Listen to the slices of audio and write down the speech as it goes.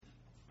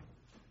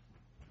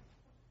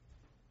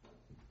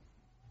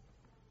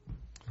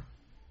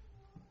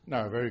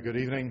Now, a very good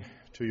evening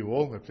to you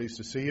all. We're pleased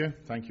to see you.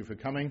 Thank you for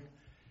coming.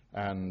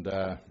 And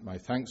my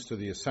thanks to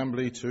the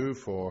Assembly, too,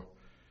 for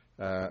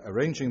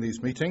arranging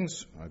these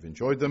meetings. I've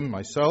enjoyed them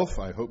myself.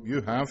 I hope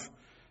you have.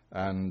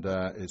 And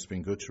it's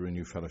been good to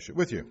renew fellowship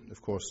with you.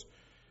 Of course,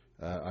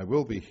 I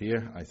will be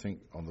here, I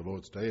think, on the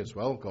Lord's Day as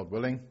well, God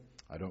willing.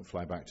 I don't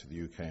fly back to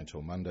the UK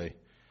until Monday.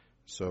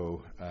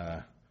 So,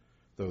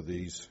 though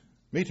these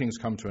meetings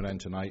come to an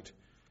end tonight,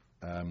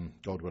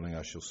 God willing,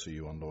 I shall see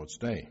you on Lord's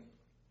Day.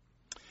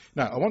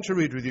 Now, I want to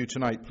read with you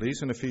tonight,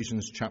 please, in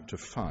Ephesians chapter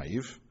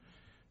 5,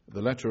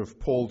 the letter of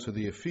Paul to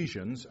the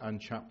Ephesians and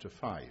chapter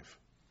 5.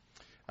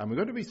 And we're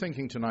going to be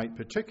thinking tonight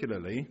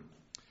particularly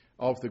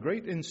of the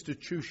great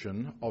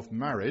institution of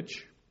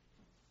marriage,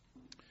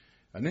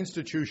 an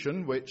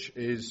institution which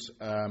is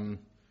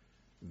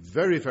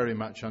very, very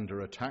much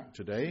under attack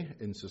today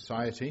in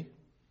society.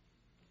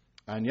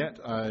 And yet,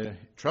 I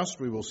trust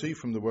we will see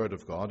from the Word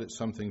of God, it's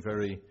something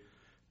very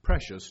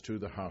precious to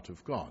the heart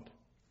of God.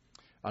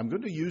 I'm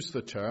going to use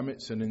the term,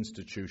 it's an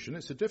institution.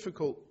 It's a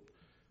difficult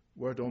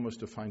word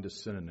almost to find a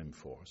synonym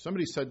for.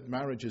 Somebody said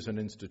marriage is an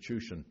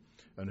institution,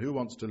 and who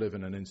wants to live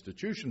in an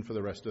institution for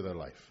the rest of their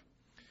life?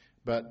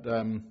 But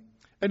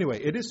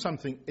anyway, it is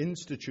something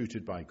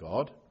instituted by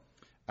God,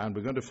 and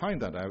we're going to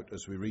find that out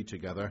as we read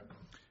together,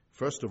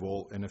 first of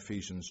all, in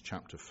Ephesians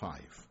chapter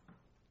 5.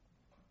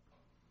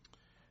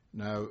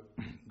 Now,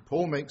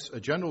 Paul makes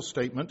a general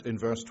statement in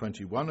verse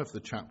 21 of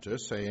the chapter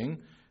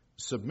saying,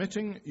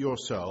 submitting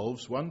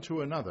yourselves one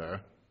to another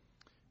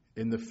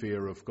in the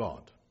fear of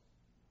God.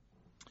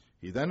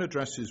 He then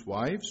addresses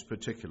wives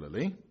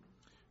particularly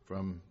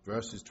from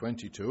verses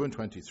 22 and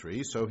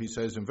 23. So he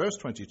says in verse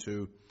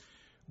 22,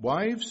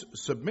 wives,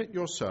 submit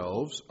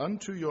yourselves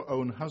unto your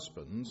own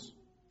husbands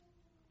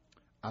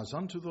as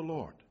unto the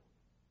Lord.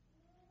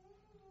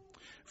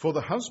 For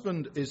the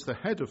husband is the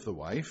head of the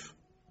wife,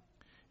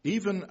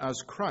 even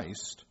as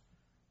Christ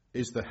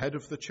is the head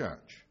of the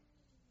church,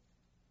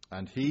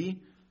 and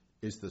he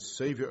is the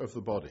Saviour of the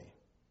body.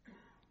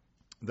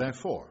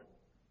 Therefore,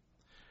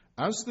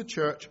 as the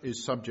church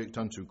is subject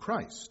unto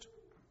Christ,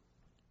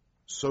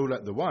 so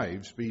let the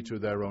wives be to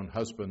their own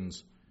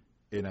husbands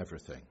in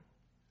everything.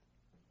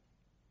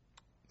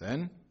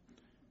 Then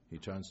he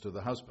turns to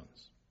the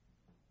husbands.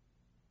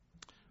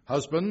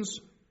 Husbands,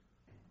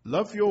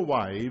 love your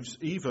wives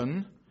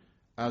even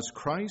as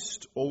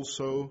Christ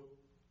also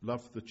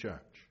loved the church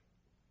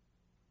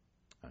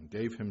and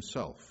gave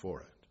himself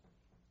for it,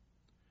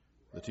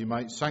 that he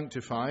might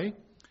sanctify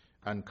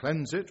and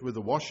cleanse it with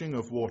the washing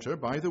of water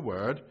by the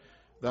word,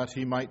 that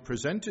he might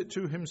present it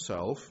to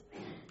himself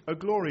a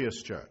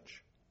glorious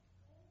church,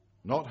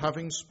 not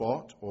having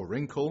spot or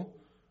wrinkle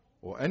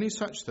or any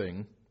such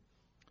thing,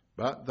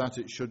 but that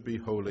it should be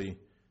holy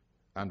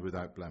and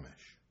without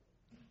blemish.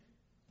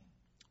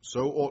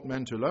 So ought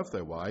men to love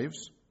their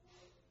wives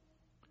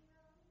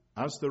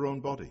as their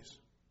own bodies.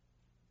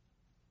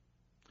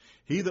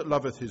 He that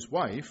loveth his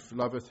wife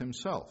loveth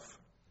himself.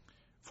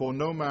 For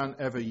no man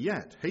ever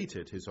yet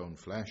hated his own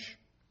flesh,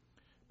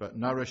 but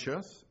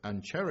nourisheth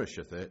and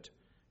cherisheth it,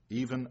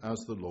 even as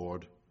the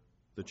Lord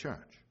the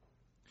church.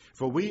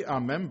 For we are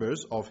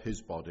members of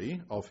his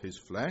body, of his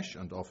flesh,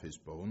 and of his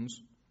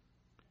bones.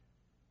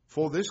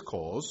 For this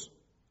cause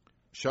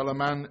shall a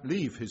man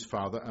leave his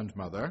father and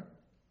mother,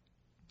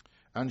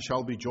 and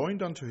shall be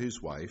joined unto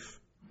his wife,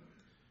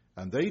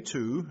 and they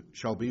two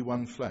shall be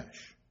one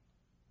flesh.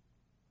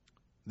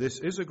 This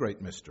is a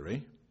great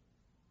mystery,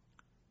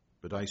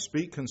 but I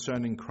speak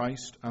concerning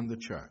Christ and the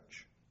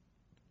church.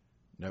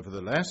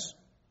 Nevertheless,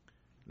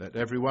 let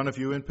every one of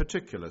you in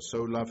particular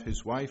so love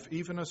his wife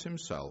even as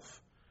himself,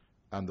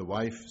 and the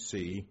wife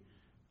see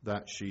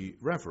that she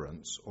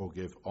reverence or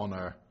give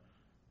honor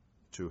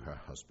to her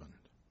husband.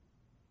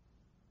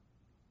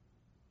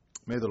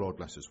 May the Lord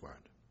bless his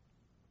word.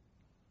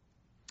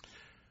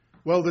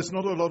 Well, there's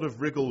not a lot of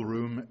wriggle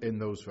room in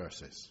those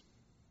verses.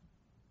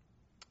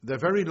 They're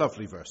very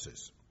lovely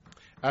verses.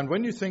 And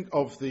when you think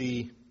of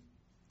the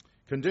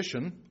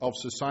condition of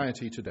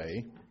society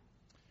today,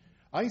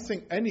 I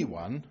think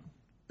anyone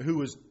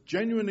who is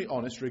genuinely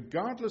honest,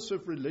 regardless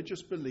of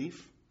religious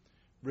belief,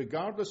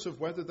 regardless of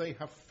whether they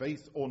have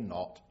faith or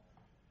not,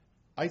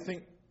 I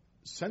think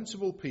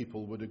sensible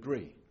people would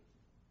agree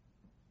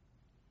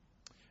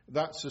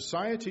that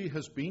society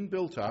has been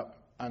built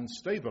up and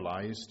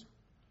stabilized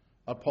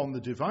upon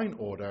the divine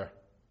order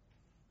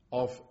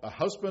of a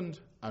husband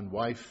and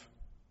wife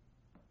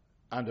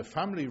and a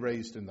family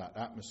raised in that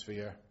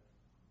atmosphere,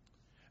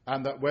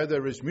 and that where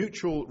there is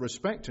mutual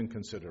respect and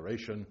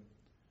consideration,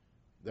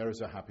 there is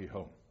a happy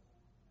home.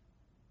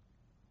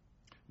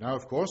 Now,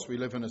 of course, we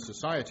live in a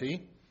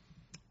society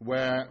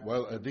where,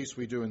 well, at least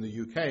we do in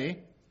the UK,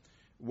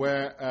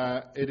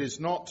 where it is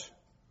not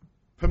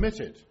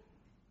permitted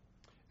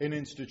in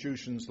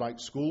institutions like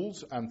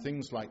schools and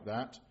things like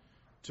that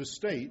to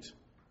state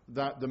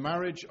that the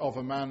marriage of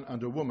a man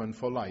and a woman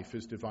for life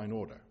is divine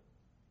order.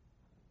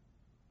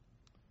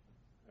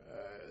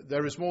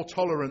 There is more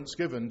tolerance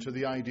given to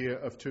the idea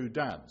of two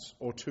dads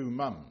or two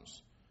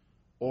mums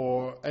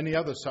or any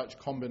other such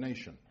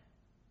combination.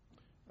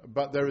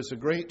 but there is a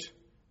great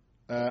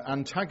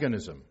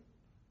antagonism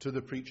to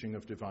the preaching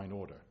of divine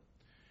order.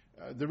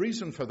 The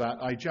reason for that,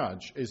 I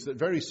judge, is that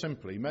very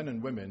simply, men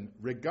and women,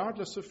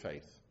 regardless of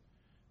faith,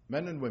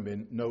 men and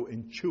women know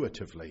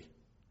intuitively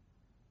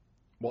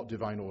what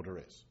divine order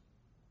is.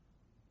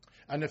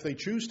 And if they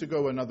choose to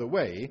go another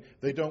way,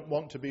 they don't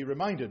want to be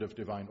reminded of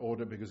divine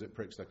order because it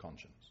pricks their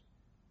conscience.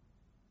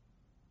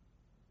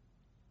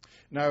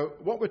 Now,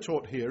 what we're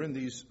taught here in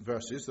these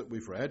verses that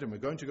we've read, and we're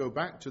going to go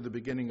back to the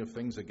beginning of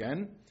things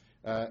again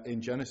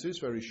in Genesis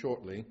very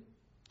shortly,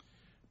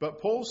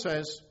 but Paul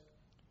says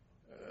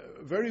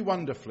very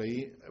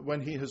wonderfully,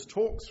 when he has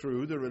talked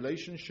through the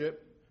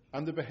relationship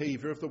and the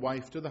behavior of the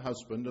wife to the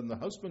husband and the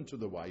husband to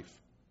the wife,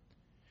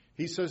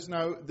 he says,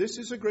 now, this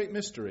is a great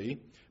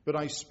mystery, but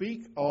I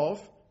speak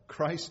of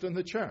Christ and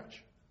the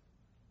church.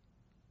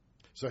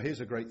 So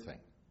here's a great thing.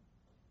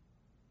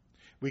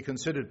 We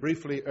considered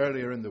briefly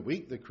earlier in the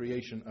week the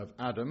creation of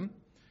Adam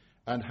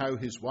and how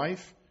his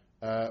wife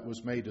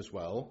was made as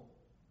well,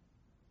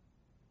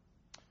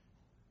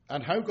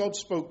 and how God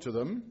spoke to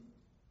them.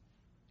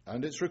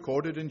 And it's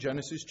recorded in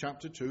Genesis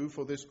chapter 2,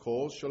 for this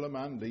cause shall a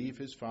man leave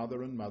his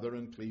father and mother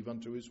and cleave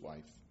unto his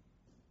wife.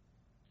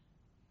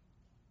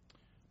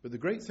 But the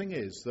great thing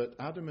is that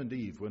Adam and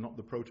Eve were not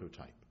the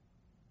prototype.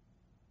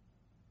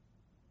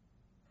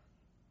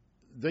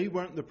 They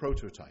weren't the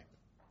prototype.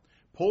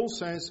 Paul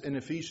says in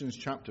Ephesians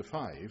chapter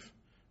 5,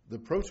 the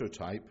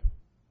prototype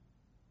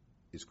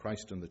is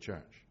Christ and the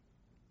church.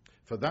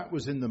 For that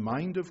was in the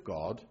mind of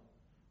God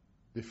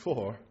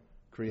before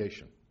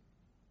creation.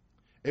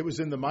 It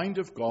was in the mind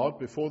of God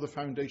before the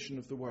foundation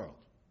of the world.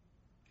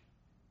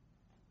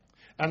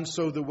 And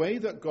so the way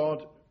that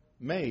God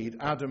made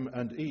Adam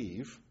and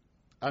Eve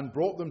and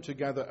brought them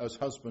together as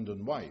husband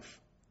and wife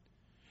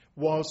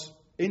was,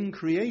 in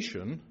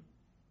creation,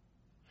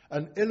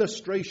 an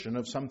illustration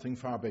of something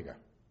far bigger.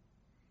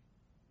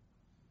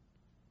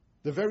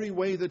 The very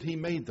way that he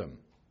made them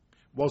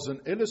was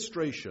an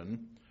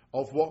illustration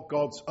of what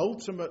God's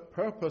ultimate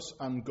purpose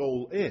and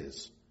goal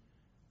is,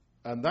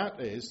 and that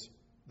is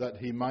that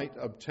he might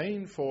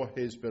obtain for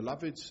his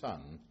beloved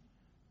Son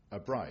a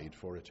bride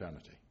for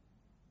eternity.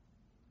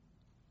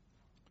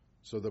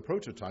 So the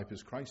prototype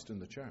is Christ in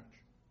the church.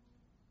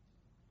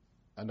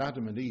 And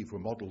Adam and Eve were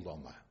modeled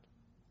on that.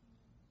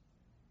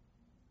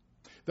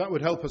 That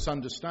would help us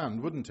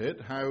understand, wouldn't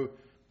it, how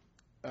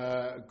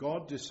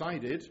God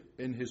decided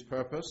in his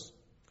purpose,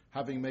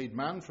 having made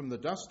man from the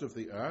dust of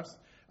the earth,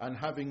 and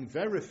having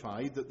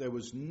verified that there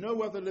was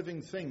no other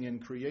living thing in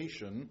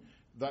creation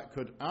that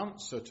could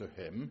answer to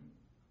him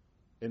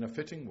in a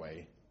fitting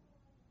way,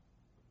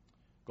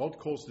 God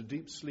caused a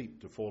deep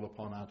sleep to fall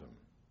upon Adam.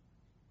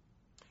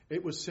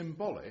 It was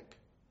symbolic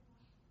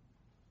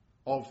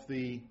of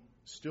the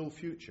still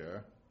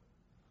future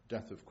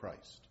death of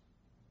Christ.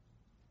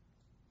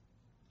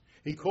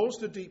 He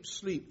caused a deep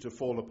sleep to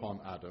fall upon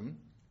Adam,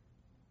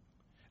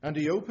 and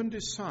he opened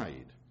his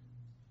side,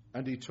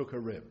 and he took a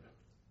rib.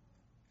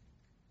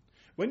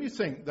 When you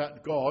think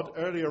that God,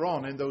 earlier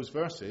on in those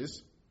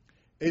verses,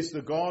 is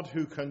the God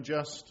who can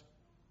just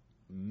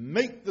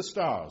make the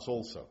stars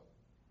also.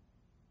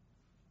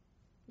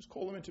 Just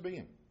call them into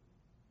being.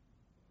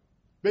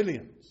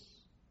 Billions,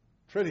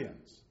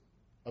 trillions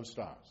of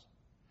stars.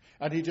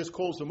 And he just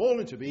calls them all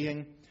into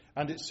being,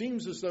 and it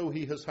seems as though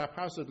he has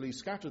haphazardly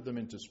scattered them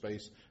into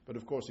space, but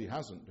of course he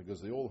hasn't,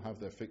 because they all have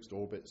their fixed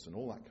orbits and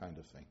all that kind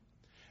of thing.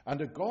 And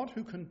a God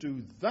who can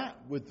do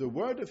that with the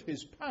word of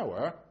his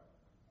power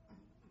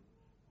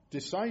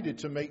decided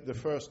to make the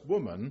first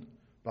woman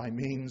by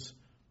means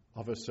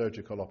of a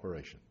surgical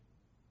operation.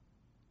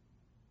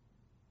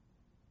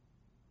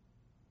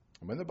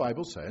 And when the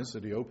Bible says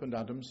that he opened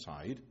Adam's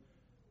side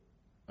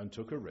and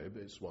took a rib,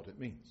 it's what it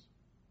means.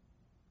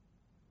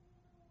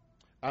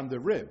 And the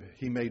rib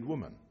he made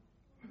woman.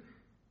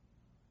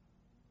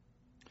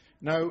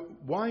 Now,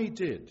 why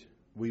did,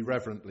 we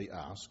reverently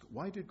ask,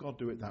 why did God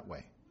do it that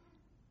way?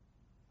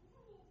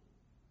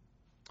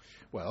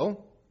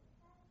 Well,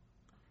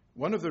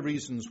 one of the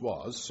reasons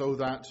was so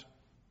that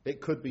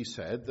it could be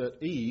said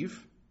that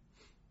Eve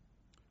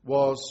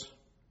was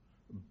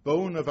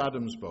bone of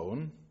Adam's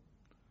bone,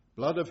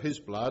 blood of his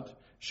blood.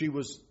 She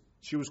was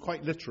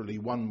quite literally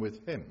one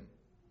with him.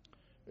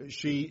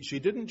 She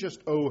didn't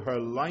just owe her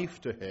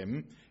life to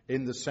him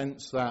in the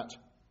sense that,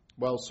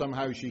 well,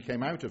 somehow she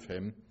came out of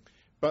him,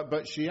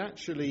 but she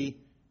actually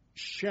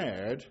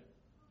shared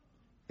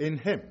in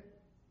him.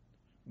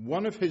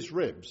 One of his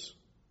ribs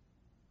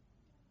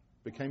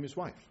became his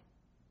wife.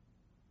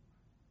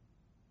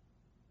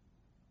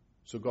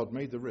 So God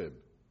made the rib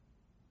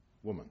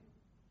woman.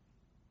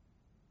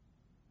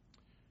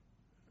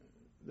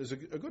 There's a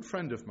good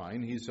friend of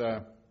mine. He's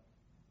a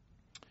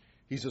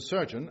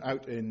surgeon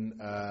out in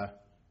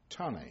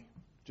Thane,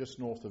 just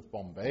north of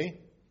Bombay,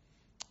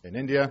 in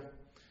India.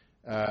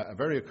 A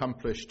very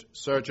accomplished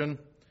surgeon.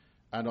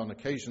 And on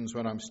occasions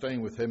when I'm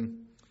staying with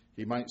him,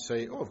 he might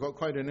say, "Oh, I've got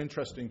quite an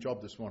interesting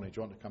job this morning. Do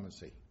you want to come and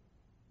see?"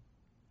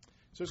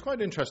 So it's quite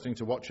interesting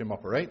to watch him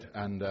operate,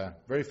 and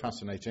very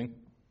fascinating.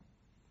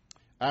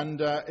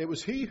 And it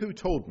was he who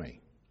told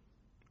me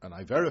And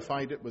I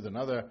verified it with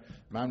another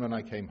man when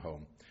I came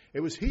home. It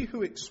was he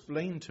who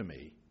explained to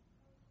me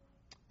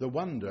the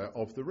wonder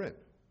of the rib.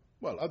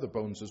 Well, other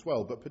bones as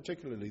well, but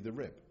particularly the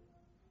rib.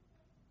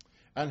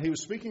 And he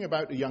was speaking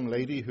about a young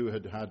lady who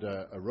had had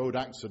a road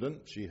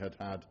accident. She had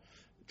had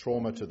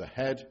trauma to the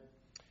head.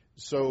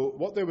 So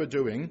what they were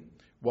doing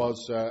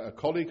was a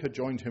colleague had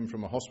joined him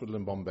from a hospital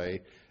in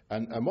Bombay,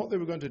 and what they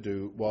were going to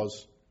do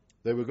was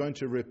they were going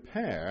to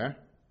repair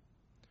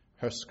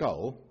her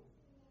skull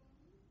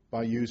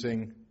by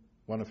using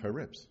one of her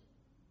ribs.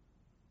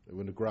 They were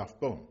going to graft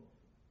bone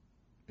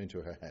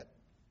into her head.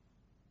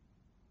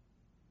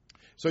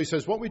 So he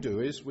says, what we do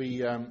is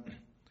we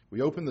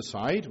open the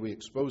side, we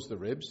expose the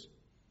ribs,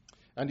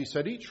 and he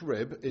said each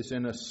rib is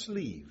in a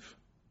sleeve.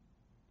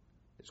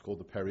 It's called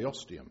the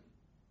periosteum.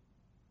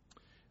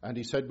 And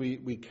he said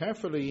we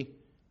carefully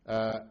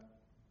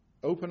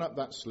open up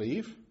that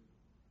sleeve,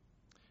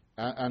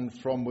 and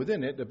from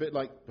within it, a bit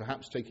like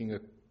perhaps taking a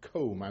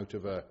comb out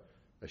of a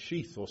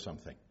sheath or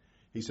something,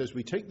 he says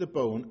we take the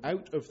bone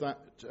out of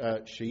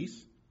that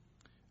sheath,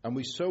 and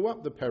we sew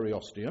up the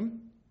periosteum,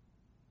 and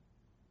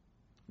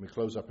we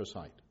close up her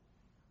side.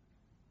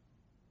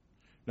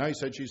 Now he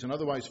said she's an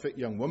otherwise fit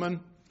young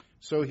woman,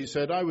 so he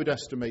said I would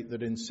estimate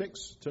that in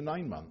 6 to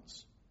 9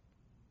 months,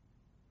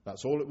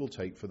 that's all it will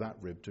take for that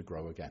rib to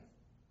grow again.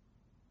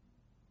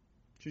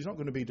 She's not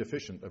going to be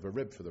deficient of a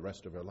rib for the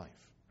rest of her life.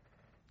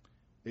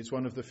 It's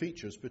one of the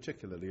features,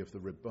 particularly of the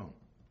rib bone.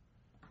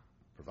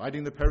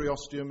 Providing the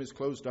periosteum is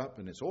closed up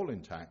and it's all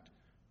intact,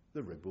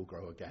 the rib will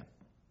grow again.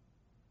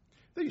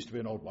 There used to be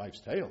an old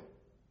wives' tale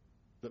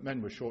that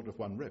men were short of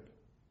one rib.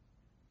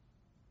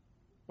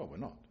 Well, we're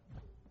not.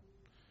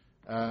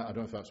 I don't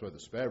know if that's where the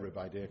spare rib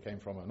idea came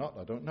from or not.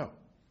 I don't know.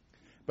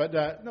 But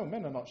no,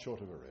 men are not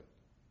short of a rib.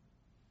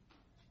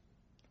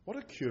 What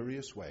a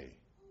curious way.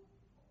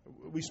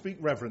 We speak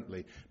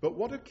reverently, but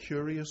what a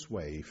curious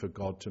way for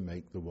God to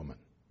make the woman.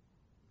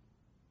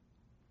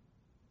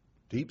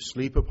 Deep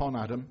sleep upon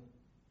Adam,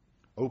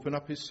 open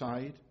up his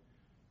side,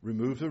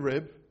 remove the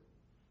rib,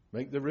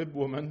 make the rib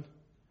woman,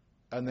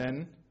 and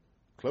then,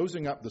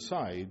 closing up the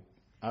side,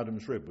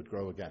 Adam's rib would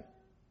grow again.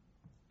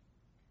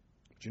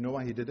 Do you know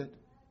why he did it?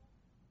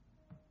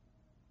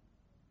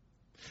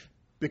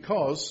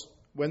 Because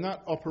when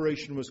that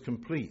operation was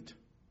complete,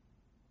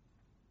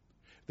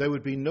 there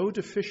would be no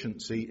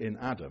deficiency in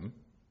Adam,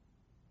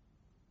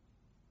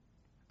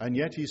 and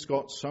yet he's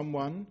got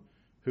someone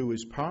who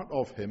is part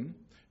of him,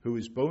 who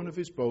is bone of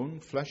his bone,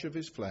 flesh of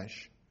his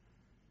flesh.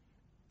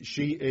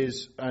 She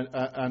is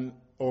an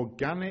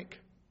organic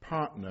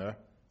partner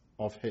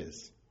of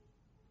his.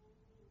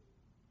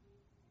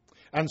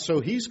 And so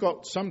he's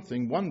got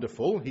something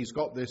wonderful. He's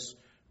got this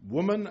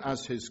woman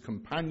as his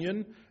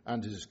companion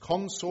and his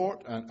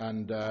consort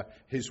and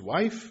his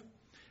wife.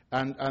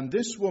 And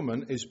this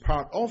woman is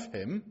part of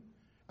him,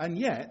 and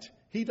yet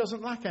he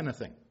doesn't lack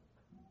anything.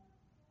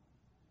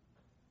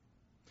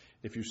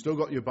 If you've still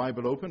got your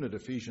Bible open at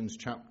Ephesians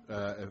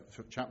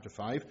chapter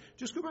 5,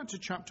 just go back to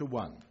chapter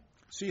 1.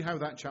 See how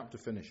that chapter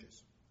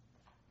finishes.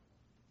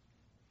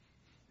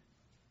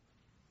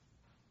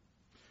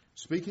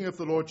 Speaking of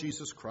the Lord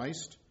Jesus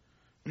Christ,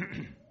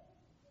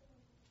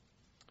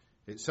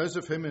 it says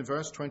of him in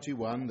verse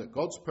 21 that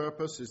God's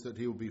purpose is that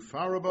he will be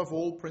far above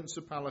all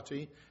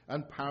principality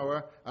and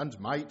power and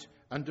might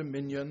and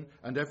dominion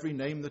and every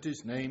name that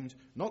is named,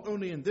 not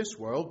only in this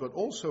world but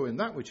also in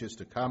that which is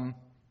to come,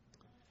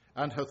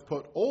 and hath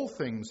put all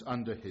things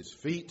under his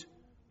feet,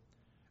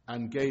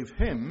 and gave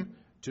him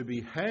to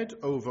be head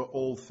over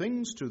all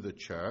things to the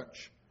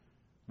church,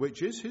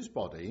 which is his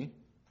body,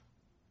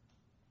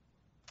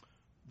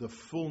 the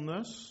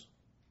fullness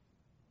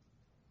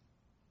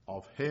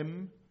of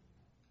him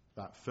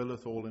that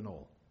filleth all in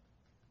all.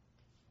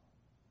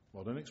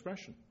 What an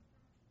expression.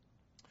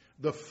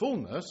 The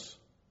fullness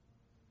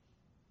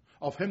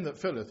of him that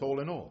filleth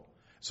all in all.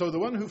 So the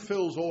one who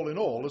fills all in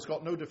all has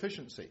got no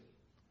deficiency.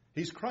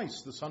 He's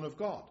Christ, the Son of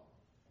God.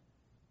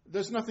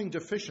 There's nothing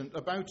deficient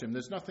about him.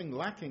 There's nothing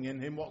lacking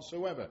in him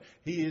whatsoever.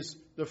 He is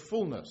the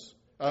fullness,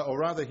 or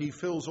rather he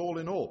fills all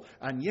in all.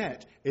 And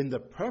yet, in the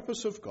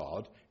purpose of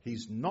God,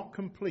 he's not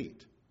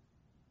complete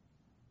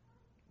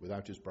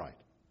without his bride.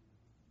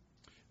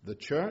 The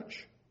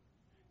church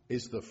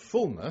is the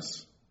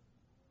fullness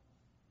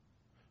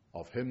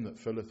of him that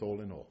filleth all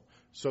in all.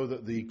 So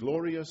that the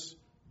glorious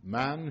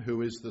man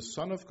who is the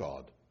Son of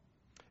God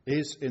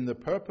is in the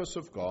purpose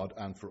of God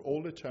and for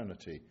all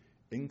eternity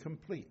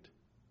incomplete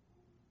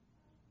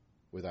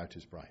without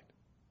his bride.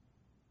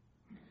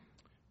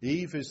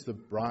 Eve is the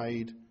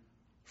bride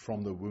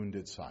from the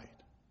wounded side.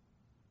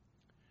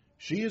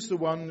 She is the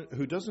one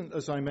who doesn't,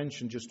 as I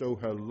mentioned, just owe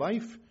her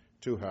life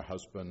to her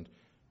husband,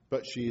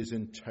 but she is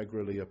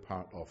integrally a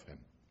part of him.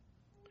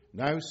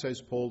 Now,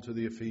 says Paul to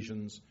the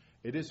Ephesians,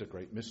 it is a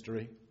great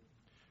mystery,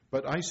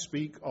 but I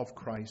speak of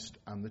Christ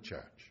and the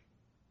church.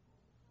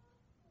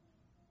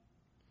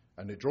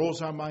 And it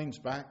draws our minds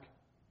back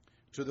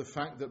to the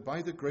fact that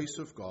by the grace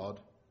of God,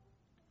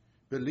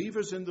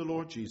 believers in the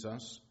Lord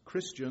Jesus,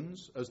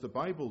 Christians, as the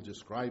Bible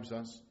describes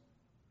us,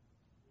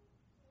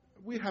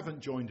 We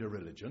haven't joined a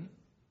religion.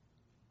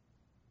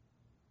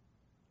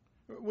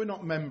 We're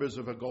not members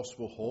of a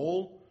gospel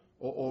hall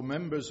or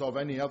members of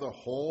any other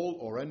hall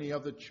or any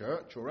other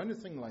church or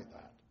anything like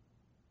that.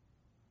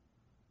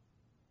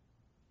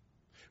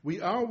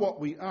 We are what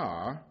we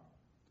are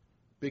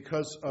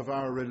because of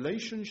our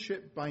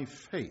relationship by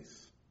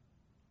faith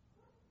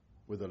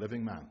with a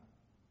living man.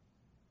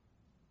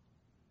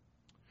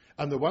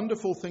 And the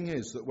wonderful thing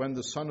is that when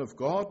the Son of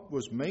God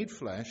was made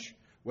flesh,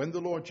 when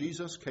the Lord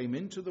Jesus came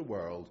into the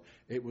world,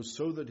 it was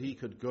so that he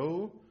could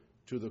go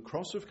to the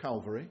cross of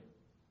Calvary,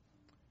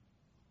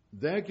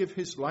 there give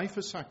his life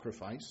a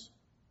sacrifice,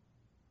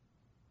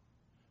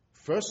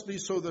 firstly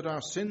so that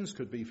our sins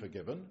could be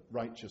forgiven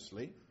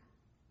righteously,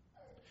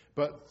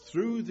 but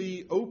through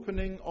the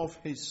opening of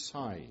his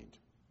side.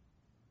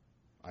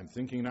 I'm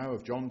thinking now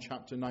of John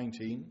chapter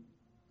 19.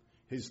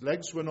 His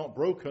legs were not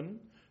broken,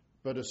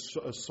 but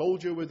a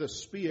soldier with a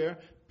spear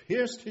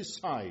pierced his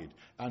side,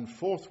 and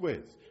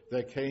forthwith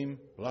there came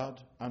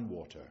blood and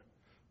water.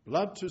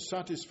 Blood to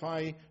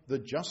satisfy the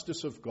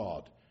justice of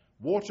God,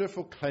 water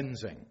for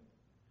cleansing.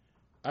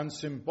 And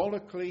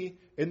symbolically,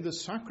 in the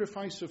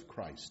sacrifice of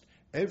Christ,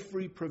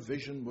 every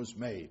provision was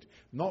made,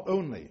 not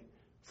only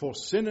for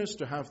sinners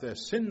to have their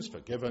sins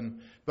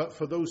forgiven, but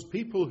for those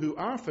people who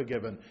are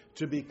forgiven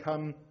to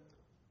become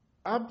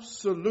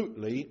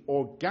absolutely,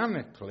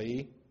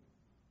 organically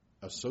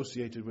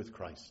associated with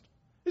Christ.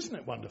 Isn't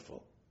it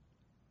wonderful?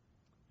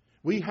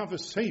 We have a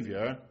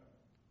Savior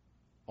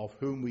of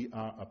whom we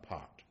are a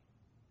part.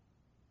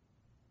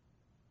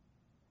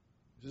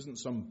 This isn't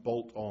some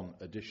bolt-on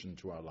addition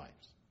to our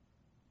lives.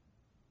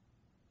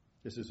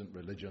 This isn't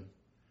religion.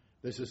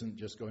 This isn't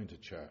just going to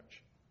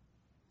church.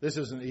 This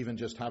isn't even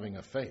just having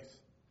a faith.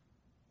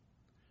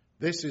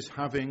 This is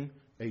having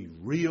a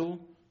real,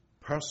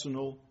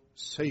 personal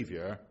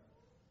Savior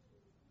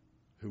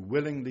who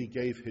willingly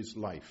gave his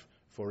life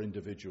for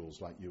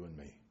individuals like you and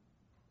me.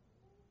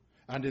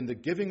 And in the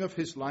giving of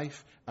his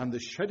life and the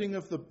shedding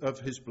of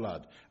his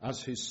blood,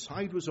 as his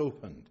side was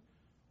opened,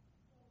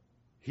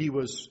 he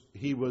was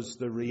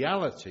the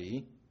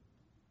reality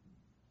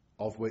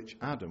of which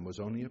Adam was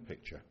only a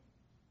picture.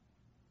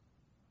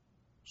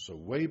 So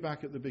way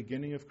back at the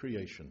beginning of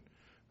creation,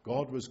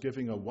 God was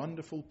giving a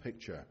wonderful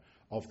picture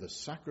of the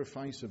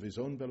sacrifice of his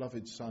own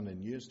beloved Son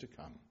in years to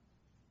come.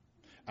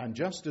 And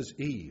just as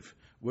Eve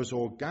was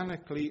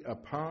organically a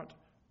part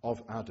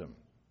of Adam,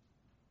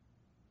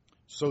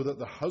 so that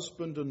the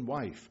husband and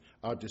wife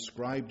are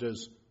described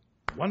as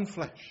one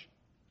flesh.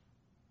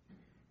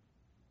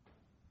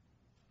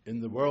 In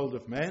the world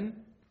of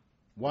men,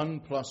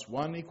 1 +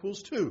 1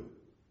 = 2.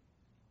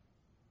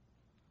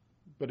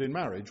 But in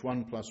marriage,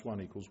 1 +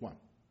 1 = 1.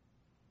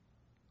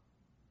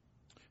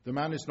 The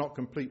man is not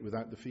complete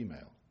without the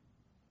female.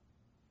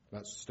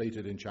 That's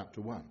stated in chapter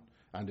 1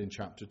 and in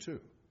chapter 2.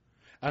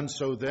 And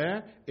so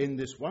there, in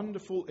this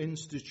wonderful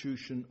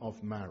institution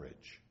of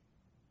marriage,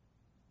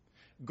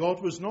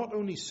 God was not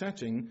only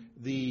setting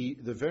the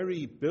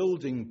very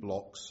building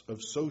blocks of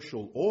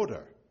social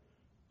order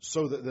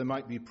so that there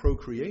might be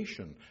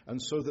procreation and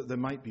so that there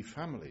might be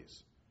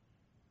families,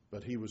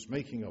 but he was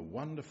making a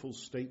wonderful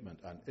statement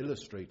and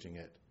illustrating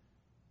it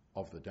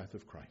of the death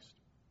of Christ.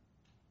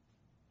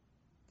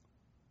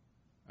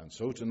 And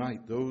so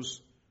tonight,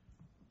 those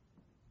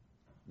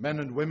men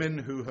and women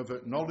who have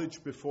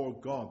acknowledged before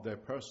God their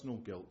personal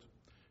guilt,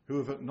 who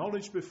have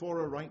acknowledged before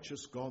a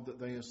righteous God that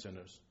they are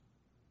sinners,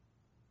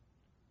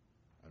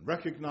 and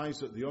recognize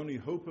that the only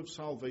hope of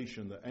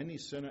salvation that any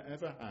sinner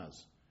ever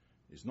has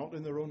is not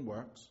in their own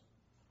works,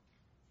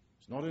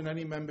 it's not in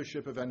any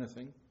membership of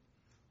anything.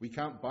 We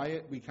can't buy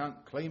it, we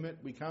can't claim it,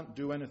 we can't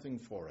do anything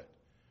for it.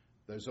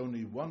 There's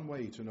only one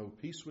way to know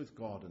peace with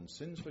God and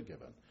sins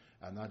forgiven,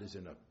 and that is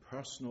in a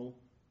personal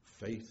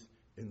faith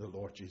in the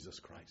Lord Jesus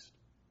Christ.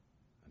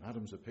 And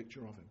Adam's a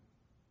picture of him.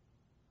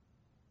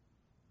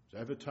 Has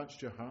it ever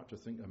touched your heart to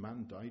think a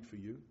man died for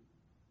you?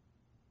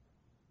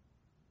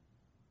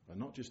 And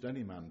not just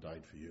any man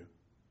died for you.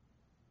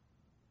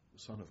 The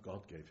Son of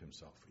God gave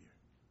himself for you.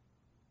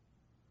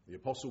 The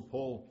Apostle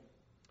Paul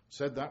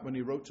said that when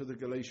he wrote to the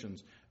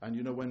Galatians. And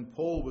you know, when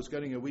Paul was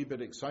getting a wee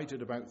bit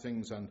excited about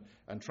things and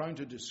trying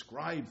to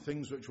describe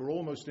things which were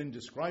almost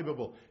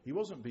indescribable, he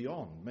wasn't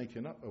beyond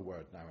making up a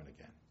word now and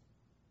again.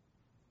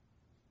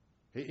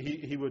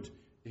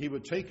 He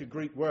would take a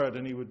Greek word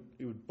and he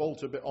would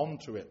bolt a bit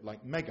onto it,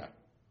 like mega.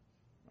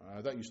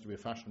 That used to be a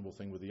fashionable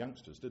thing with the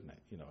youngsters, didn't it?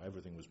 You know,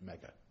 everything was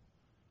mega.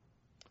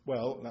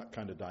 Well, that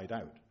kind of died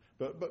out.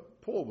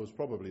 But Paul was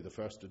probably the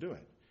first to do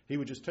it. He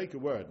would just take a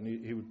word and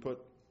he would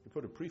put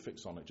a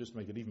prefix on it just to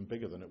make it even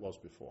bigger than it was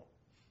before.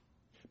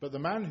 But the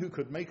man who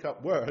could make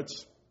up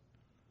words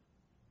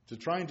to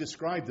try and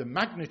describe the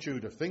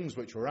magnitude of things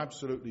which were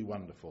absolutely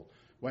wonderful,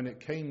 when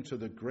it came to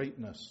the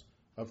greatness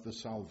of the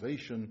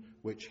salvation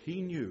which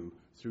he knew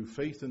through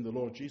faith in the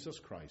Lord Jesus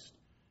Christ,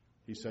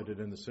 he said it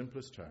in the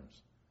simplest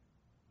terms.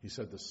 He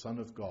said, the Son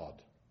of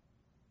God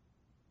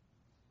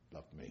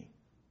loved me,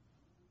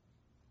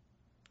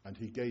 and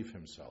he gave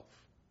himself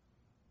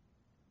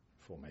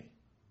for me.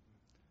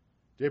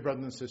 Dear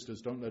brothers and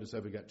sisters, don't let us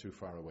ever get too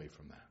far away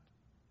from that.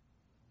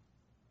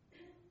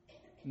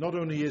 Not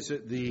only is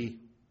it the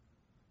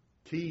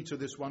key to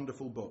this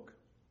wonderful book,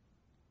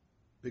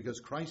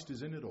 because Christ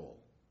is in it all,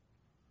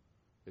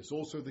 it's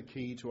also the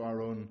key to our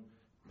own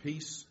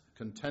peace,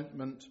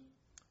 contentment,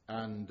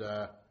 and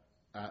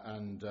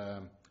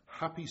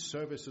happy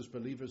service as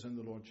believers in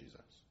the Lord Jesus.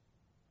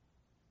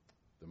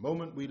 The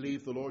moment we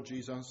leave the Lord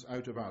Jesus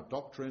out of our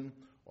doctrine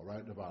or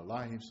out of our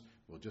lives,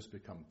 we'll just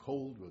become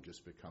cold, we'll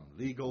just become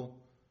legal.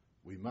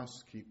 We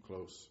must keep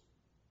close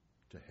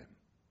to him.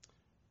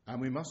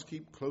 And we must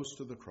keep close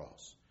to the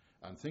cross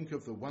and think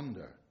of the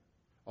wonder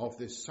of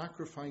this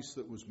sacrifice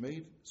that was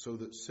made so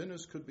that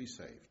sinners could be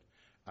saved.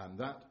 And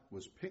that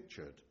was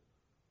pictured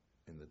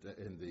in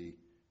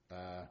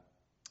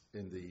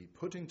the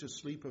putting to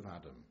sleep of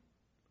Adam,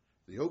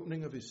 the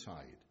opening of his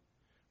side,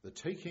 the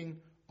taking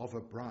of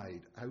a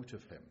bride out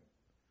of him,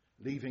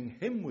 leaving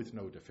him with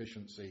no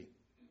deficiency,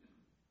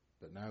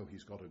 but now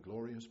he's got a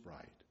glorious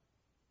bride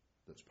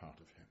that's part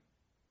of him.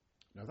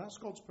 Now that's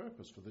God's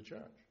purpose for the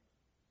church.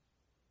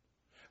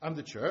 And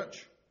the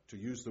church, to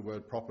use the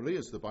word properly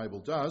as the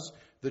Bible does,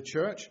 the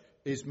church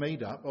is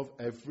made up of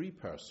every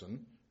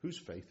person whose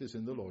faith is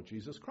in the Lord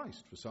Jesus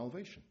Christ for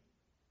salvation.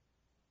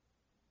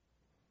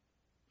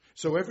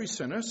 So every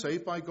sinner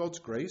saved by God's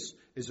grace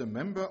is a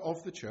member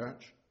of the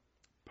church,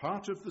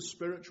 part of the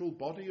spiritual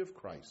body of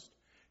Christ.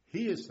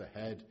 He is the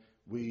head.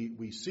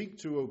 We seek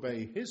to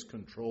obey his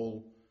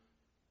control,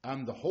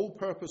 and the whole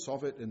purpose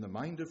of it in the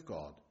mind of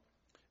God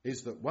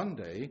is that one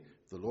day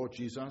the Lord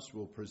Jesus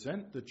will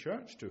present the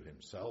church to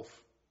himself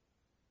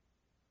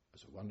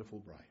as a wonderful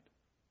bride.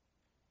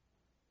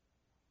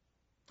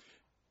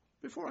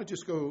 Before I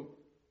just go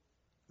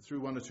through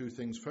one or two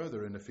things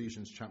further in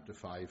Ephesians chapter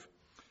 5,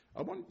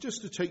 I want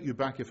just to take you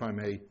back, if I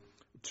may,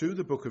 to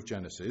the book of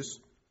Genesis,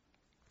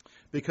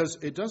 because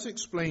it does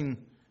explain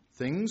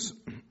things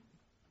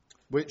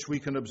which we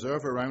can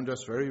observe around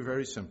us very,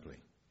 very simply.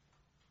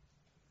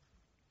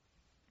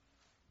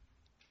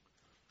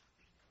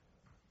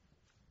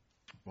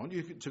 I want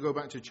you to go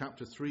back to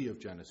chapter 3 of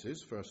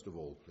Genesis, first of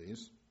all,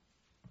 please.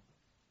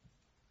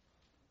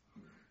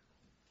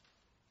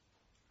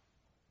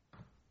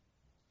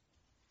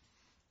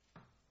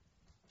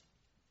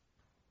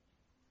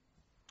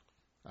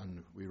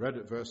 And we read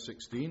at verse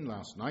 16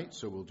 last night,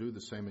 so we'll do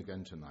the same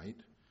again tonight.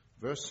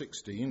 Verse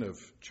 16 of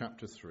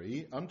chapter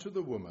 3, unto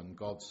the woman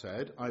God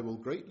said, I will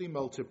greatly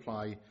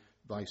multiply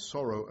thy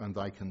sorrow and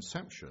thy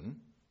conception.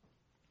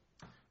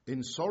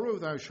 In sorrow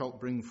thou shalt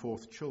bring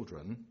forth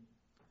children.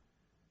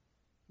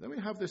 Then we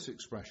have this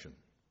expression,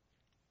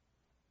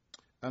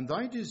 and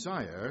thy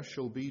desire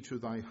shall be to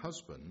thy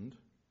husband,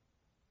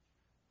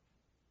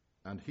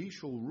 and he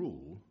shall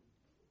rule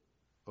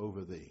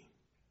over thee.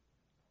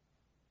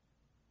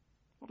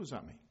 What does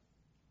that mean?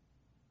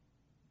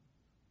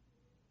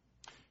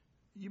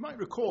 You might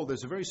recall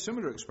there's a very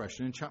similar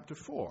expression in chapter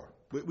 4.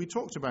 We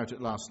talked about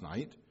it last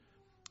night.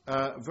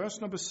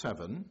 Verse number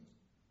 7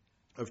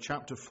 of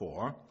chapter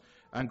 4,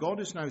 and God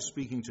is now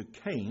speaking to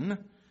Cain,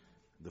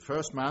 the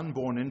first man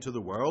born into the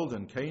world,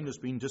 and Cain has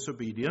been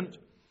disobedient.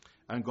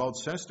 And God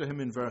says to him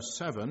in verse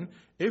 7,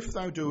 if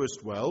thou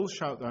doest well,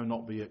 shalt thou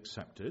not be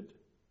accepted?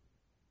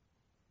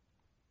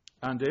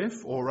 And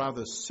if, or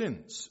rather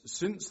since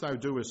thou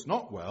doest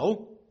not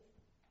well,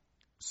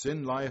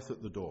 sin lieth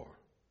at the door.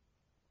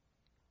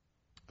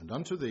 And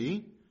unto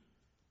thee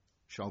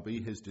shall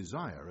be his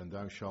desire, and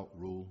thou shalt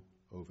rule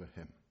over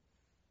him.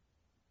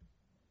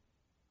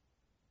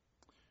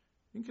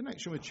 In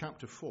connection with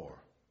chapter 4,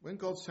 when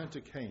God said to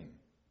Cain,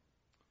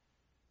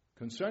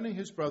 concerning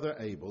his brother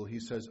Abel,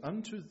 he says,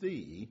 unto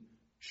thee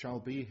shall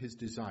be his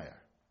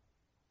desire.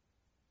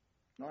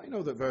 Now, I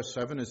know that verse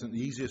 7 isn't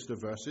the easiest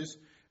of verses,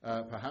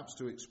 perhaps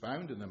to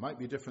expound, and there might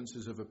be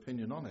differences of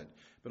opinion on it.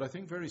 But I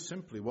think very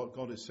simply what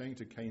God is saying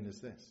to Cain is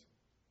this.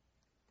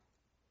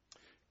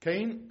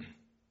 Cain,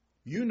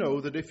 you know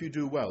that if you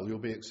do well, you'll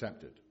be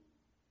accepted.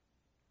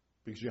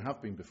 Because you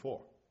have been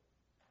before.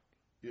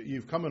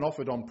 You've come and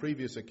offered on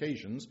previous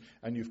occasions,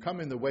 and you've come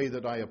in the way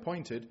that I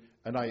appointed,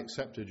 and I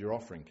accepted your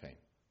offering, Cain.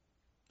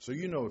 So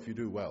you know if you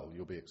do well,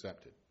 you'll be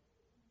accepted.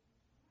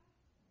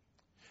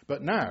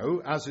 But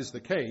now, as is the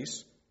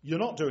case, you're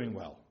not doing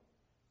well.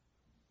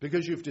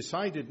 Because you've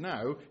decided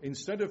now,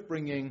 instead of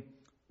bringing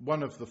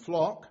one of the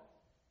flock,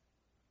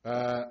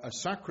 a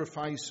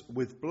sacrifice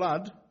with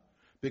blood,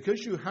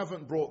 because you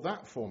haven't brought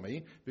that for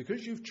me,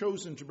 because you've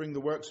chosen to bring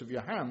the works of your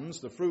hands,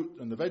 the fruit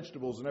and the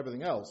vegetables and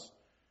everything else,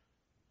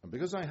 and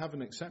because I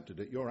haven't accepted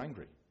it, you're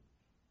angry.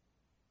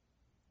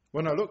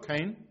 Well, now look,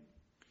 Cain,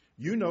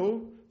 you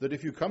know that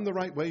if you come the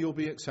right way, you'll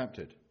be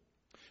accepted.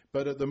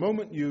 But at the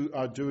moment you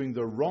are doing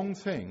the wrong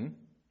thing,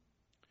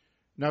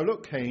 now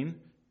look, Cain,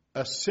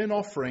 a sin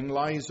offering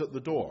lies at the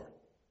door.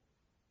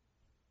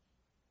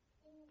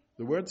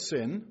 The word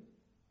sin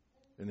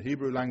in the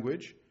Hebrew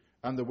language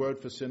and the word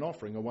for sin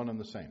offering are one and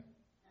the same.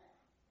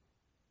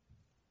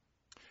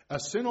 A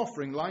sin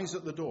offering lies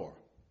at the door,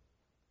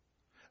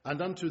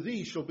 and unto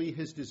thee shall be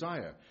his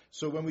desire.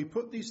 So when we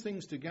put these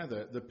things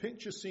together, the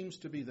picture seems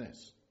to be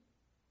this,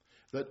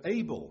 that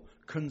Abel,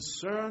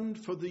 concerned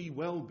for the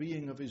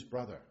well-being of his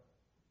brother,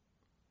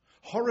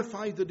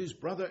 horrified that his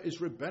brother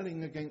is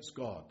rebelling against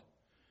God,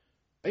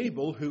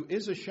 Abel, who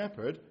is a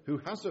shepherd, who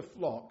has a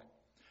flock,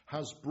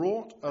 has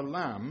brought a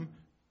lamb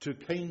to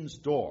Cain's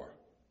door.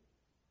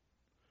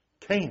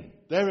 Cain,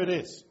 there it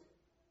is.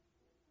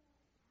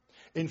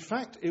 In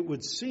fact, it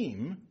would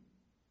seem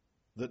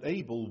that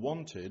Abel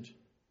wanted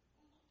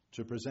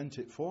to present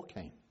it for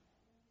Cain.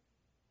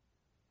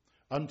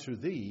 Unto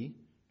thee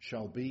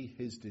shall be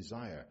his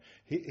desire.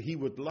 He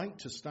would like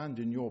to stand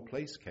in your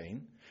place,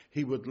 Cain.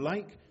 He would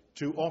like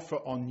to offer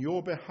on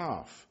your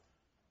behalf.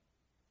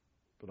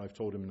 But I've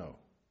told him no.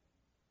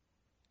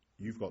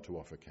 You've got to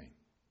offer, Cain.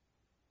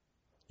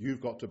 You've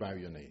got to bow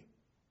your knee.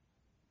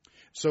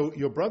 So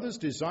your brother's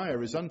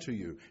desire is unto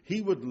you.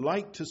 He would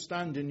like to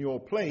stand in your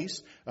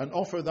place and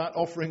offer that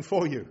offering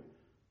for you.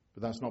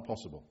 But that's not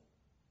possible.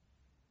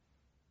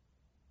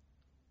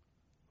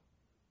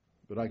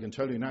 But I can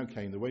tell you now,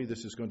 Cain, the way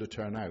this is going to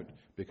turn out,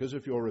 because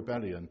of your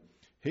rebellion,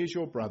 here's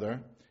your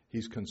brother.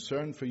 He's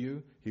concerned for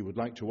you. He would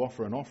like to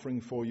offer an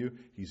offering for you.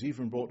 He's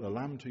even brought a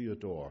lamb to your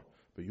door,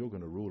 but you're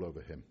going to rule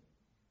over him.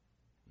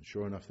 And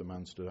sure enough, the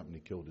man stood up and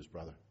he killed his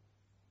brother.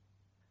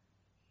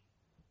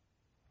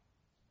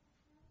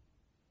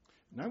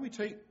 Now we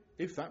take,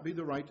 if that be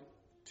the right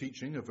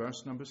teaching of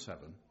verse number 7,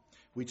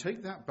 we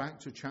take that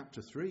back to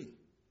chapter 3.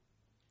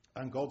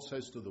 And God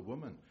says to the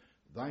woman,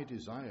 thy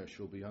desire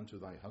shall be unto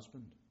thy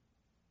husband.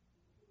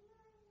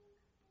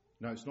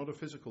 Now, it's not a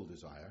physical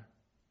desire.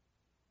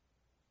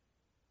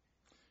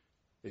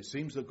 It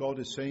seems that God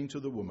is saying to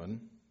the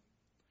woman,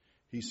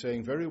 he's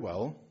saying, very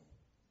well,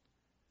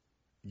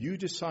 you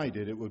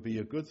decided it would be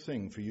a good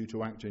thing for you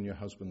to act in your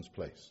husband's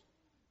place.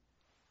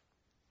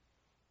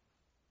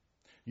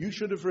 You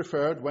should have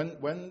referred,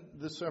 when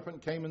the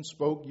serpent came and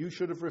spoke, you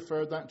should have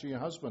referred that to your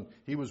husband.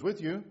 He was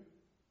with you,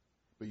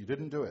 but you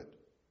didn't do it.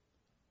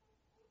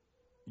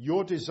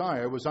 Your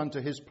desire was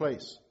unto his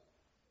place.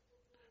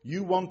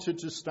 You wanted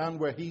to stand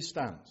where he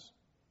stands.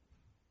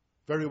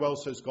 Very well,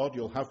 says God,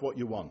 you'll have what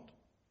you want.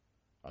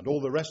 And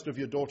all the rest of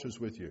your daughters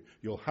with you.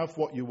 You'll have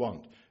what you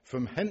want.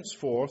 From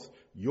henceforth,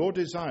 your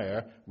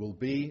desire will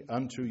be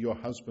unto your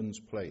husband's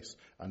place.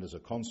 And as a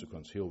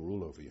consequence, he'll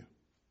rule over you.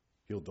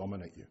 He'll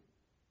dominate you.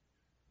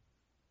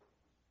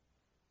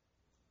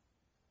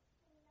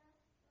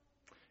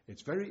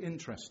 It's very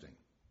interesting.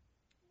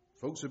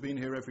 Folks who've been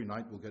here every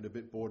night will get a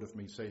bit bored of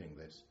me saying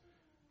this.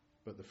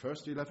 But the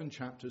first 11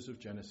 chapters of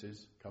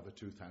Genesis cover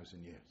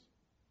 2,000 years.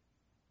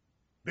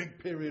 Big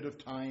period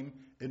of time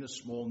in a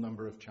small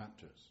number of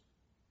chapters.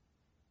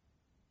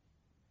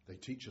 They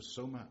teach us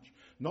so much.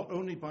 Not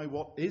only by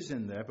what is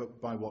in there, but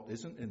by what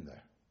isn't in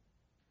there.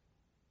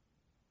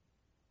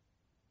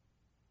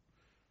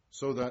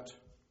 So that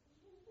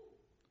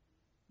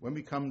when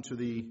we come to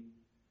the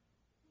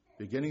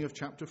beginning of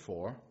chapter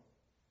 4,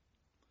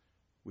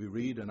 we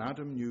read, and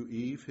Adam knew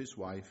Eve, his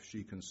wife,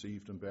 she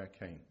conceived and bare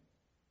Cain.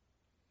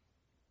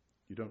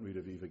 You don't read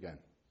of Eve again.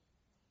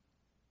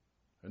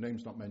 Her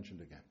name's not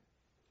mentioned again.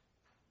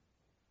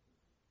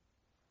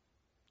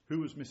 Who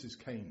was Mrs.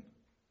 Cain?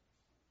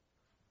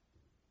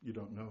 You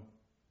don't know.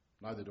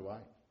 Neither do I.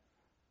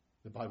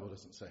 The Bible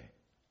doesn't say.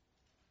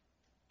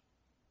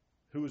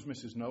 Who was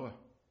Mrs. Noah?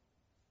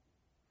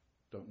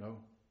 Don't know.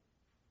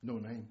 No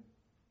name.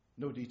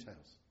 No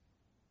details.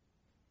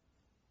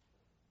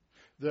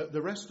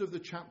 The rest of the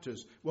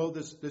chapters, well,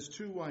 there's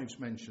 2 wives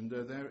mentioned.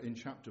 They're there in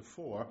chapter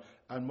 4,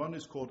 and one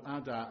is called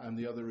Ada and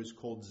the other is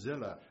called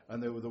Zillah,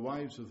 and they were the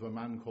wives of a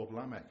man called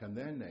Lamech, and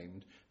they're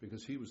named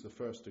because he was the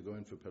first to go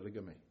in for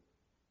polygamy.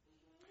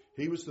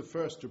 He was the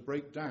first to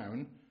break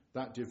down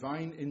that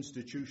divine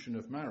institution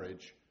of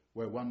marriage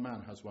where one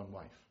man has one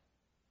wife.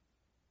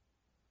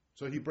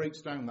 So he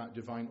breaks down that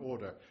divine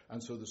order,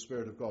 and so the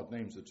Spirit of God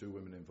names the 2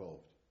 women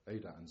involved,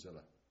 Ada and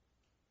Zillah.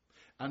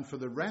 And for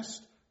the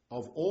rest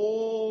of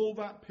all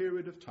that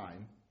period of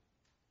time,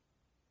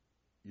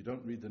 you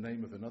don't read the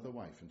name of another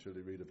wife until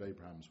you read of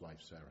Abraham's wife,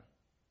 Sarah.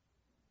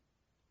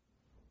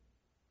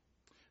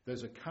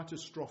 There's a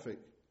catastrophic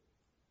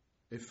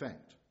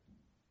effect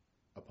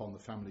upon the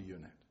family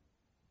unit.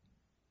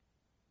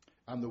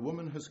 And the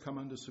woman has come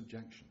under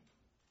subjection.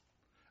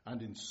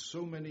 And in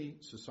so many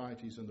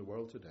societies in the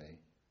world today,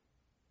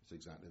 it's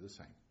exactly the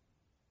same.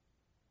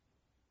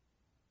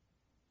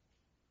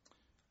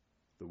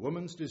 The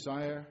woman's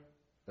desire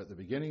at the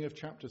beginning of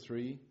chapter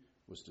 3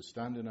 was to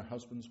stand in her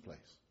husband's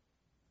place.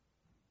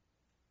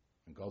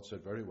 And God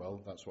said, very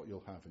well, that's what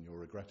you'll have, and you'll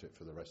regret it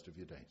for the rest of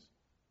your days.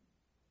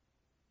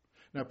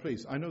 Now,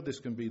 please, I know this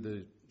can be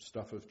the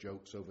stuff of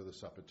jokes over the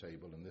supper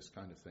table and this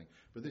kind of thing,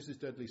 but this is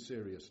deadly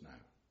serious now.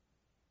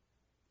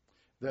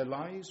 There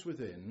lies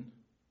within,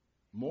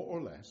 more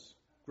or less,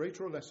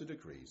 greater or lesser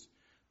degrees,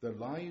 there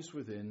lies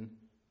within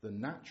the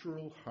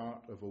natural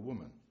heart of a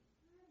woman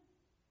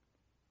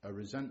a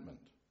resentment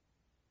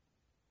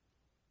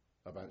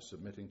about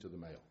submitting to the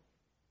male.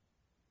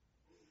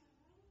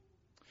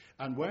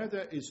 And where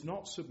there is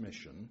not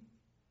submission,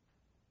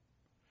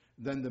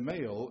 then the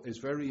male is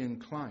very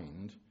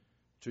inclined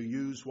to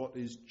use what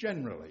is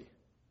generally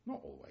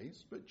not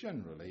always, but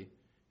generally,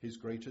 his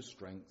greatest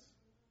strength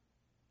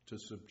to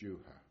subdue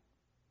her.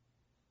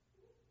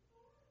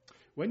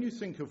 When you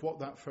think of what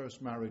that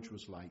first marriage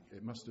was like,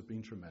 it must have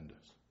been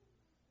tremendous.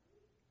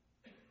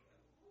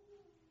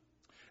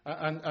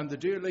 And the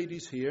dear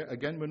ladies here,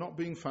 again, we're not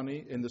being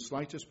funny in the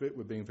slightest bit,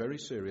 we're being very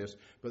serious,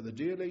 but the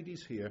dear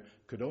ladies here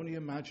could only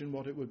imagine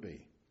what it would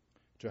be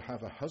to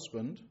have a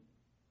husband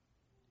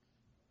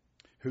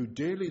who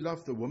dearly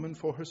loved the woman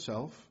for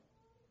herself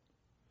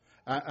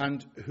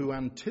and who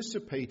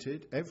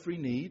anticipated every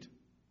need,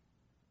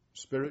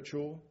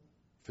 spiritual,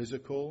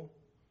 physical,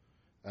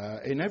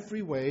 in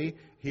every way,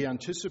 he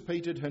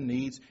anticipated her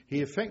needs.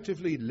 He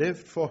effectively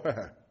lived for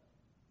her.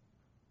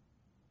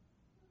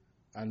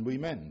 And we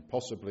men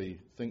possibly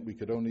think we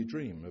could only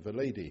dream of a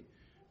lady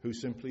who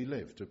simply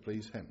lived to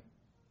please him.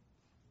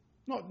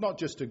 Not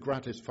just to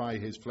gratify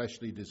his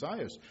fleshly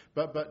desires,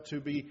 but to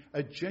be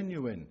a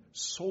genuine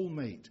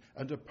soulmate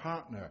and a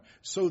partner,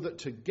 so that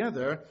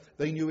together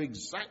they knew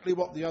exactly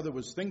what the other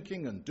was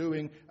thinking and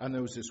doing, and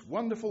there was this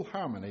wonderful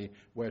harmony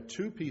where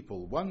two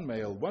people, one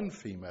male, one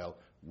female,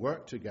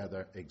 worked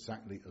together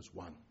exactly as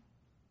one.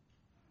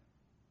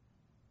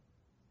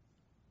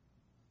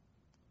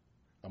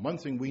 And one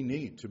thing we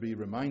need to be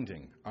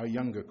reminding our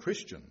younger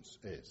Christians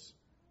is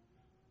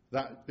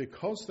that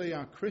because they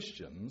are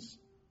Christians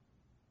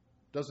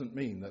doesn't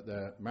mean that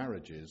their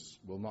marriages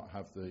will not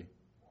have the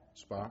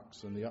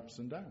sparks and the ups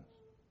and downs.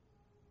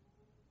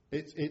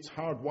 It's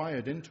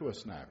hardwired into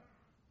us now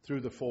through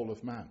the fall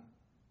of man.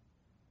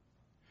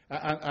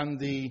 And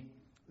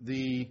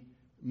the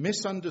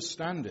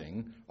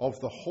misunderstanding of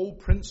the whole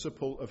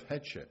principle of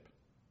headship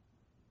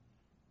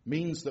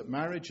means that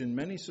marriage in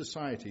many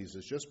societies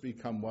has just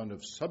become one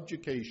of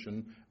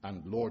subjugation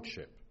and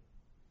lordship.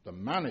 The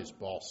man is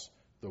boss,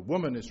 the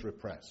woman is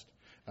repressed.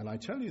 And I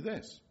tell you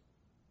this,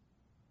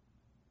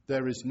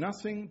 there is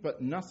nothing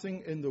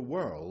in the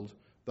world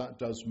that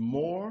does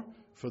more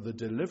for the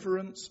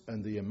deliverance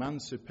and the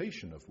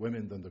emancipation of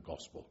women than the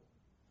gospel.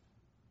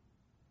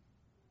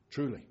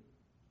 Truly.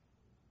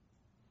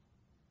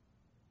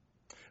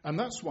 And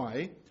that's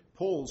why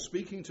Paul,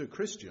 speaking to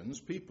Christians,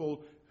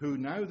 people who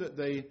now that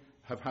they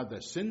have had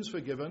their sins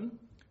forgiven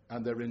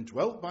and they're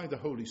indwelt by the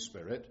Holy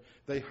Spirit,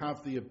 they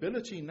have the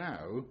ability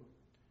now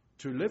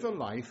to live a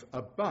life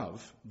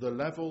above the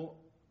level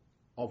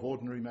of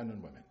ordinary men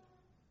and women.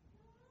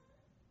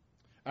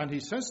 And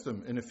he says to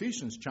them in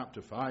Ephesians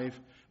chapter 5,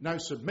 now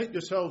submit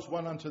yourselves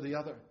one unto the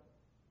other.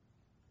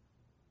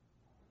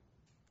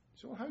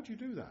 So well, how do you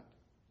do that?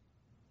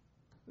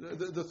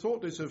 The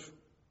thought is of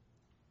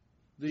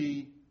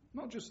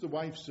not just the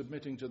wife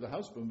submitting to the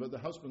husband, but the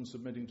husband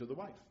submitting to the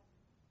wife.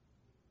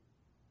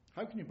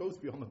 How can you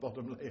both be on the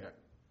bottom layer?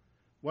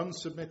 One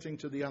submitting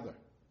to the other.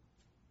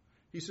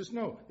 He says,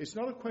 no, it's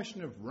not a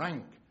question of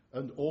rank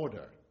and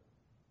order.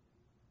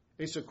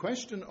 It's a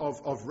question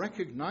of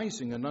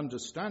recognizing and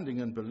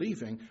understanding and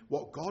believing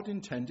what God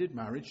intended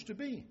marriage to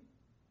be.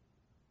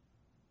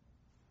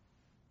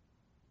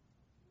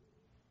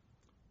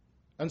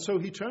 And so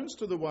he turns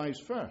to the wives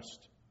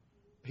first.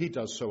 He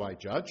does so, I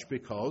judge,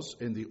 because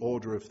in the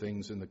order of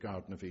things in the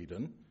Garden of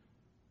Eden,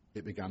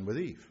 it began with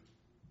Eve.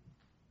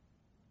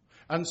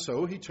 And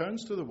so he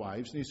turns to the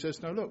wives and he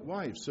says, now look,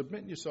 wives,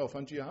 submit yourself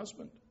unto your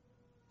husband.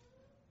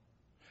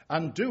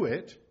 And do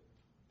it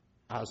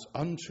as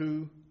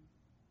unto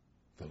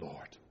the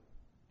Lord.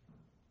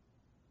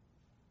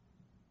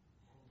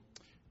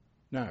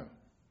 Now,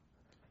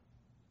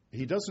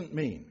 he doesn't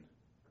mean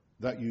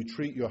that you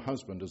treat your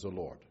husband as a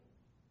lord.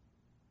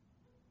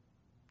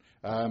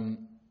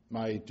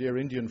 My dear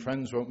Indian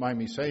friends won't mind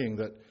me saying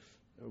that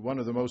one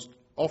of the most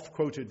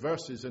oft-quoted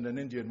verses in an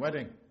Indian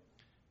wedding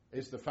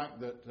is the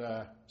fact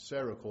that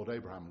Sarah called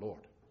Abraham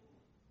Lord.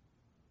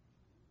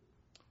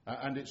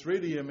 And it's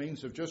really a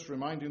means of just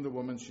reminding the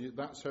woman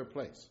that's her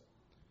place.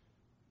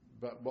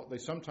 But what they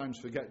sometimes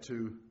forget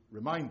to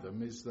remind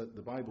them is that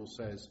the Bible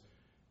says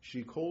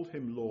she called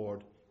him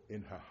Lord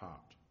in her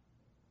heart.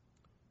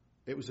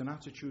 It was an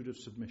attitude of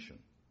submission.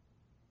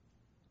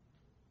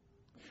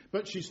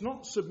 But she's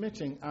not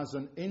submitting as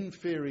an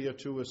inferior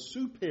to a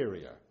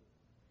superior.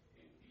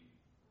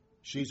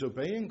 She's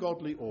obeying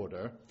godly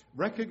order,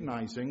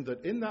 recognizing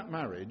that in that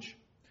marriage,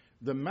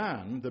 the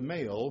man, the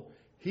male,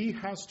 he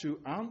has to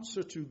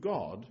answer to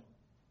God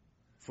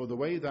for the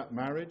way that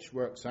marriage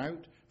works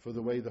out, for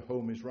the way the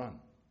home is run.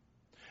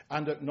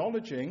 And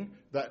acknowledging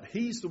that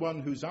he's the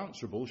one who's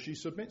answerable, she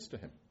submits to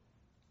him.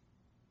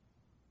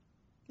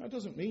 That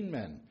doesn't mean,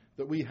 men,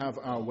 that we have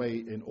our way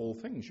in all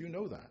things. You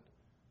know that.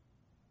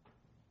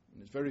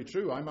 And it's very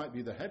true. I might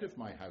be the head of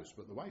my house,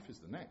 but the wife is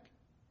the neck.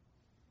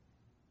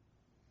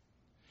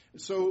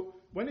 So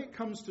when it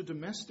comes to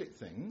domestic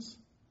things,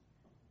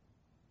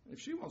 if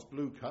she wants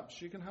blue cups,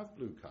 she can have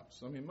blue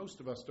cups. I mean, most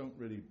of us don't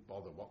really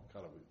bother what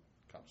colour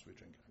cups we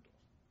drink out of.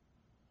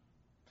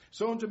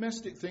 So on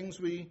domestic things,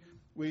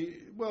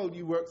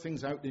 you work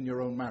things out in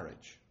your own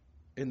marriage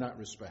in that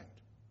respect.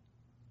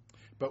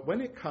 But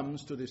when it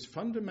comes to this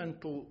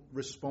fundamental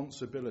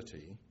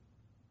responsibility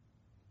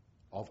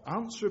of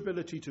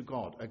answerability to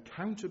God,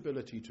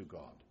 accountability to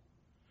God,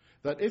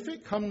 that if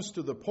it comes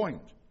to the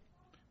point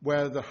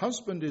where the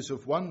husband is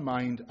of one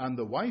mind and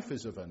the wife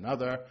is of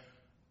another,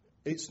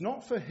 it's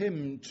not for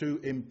him to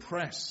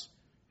impress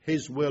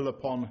his will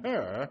upon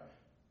her.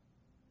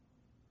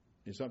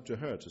 It's up to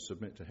her to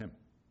submit to him.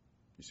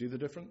 You see the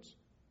difference?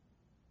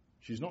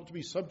 She's not to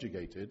be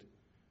subjugated.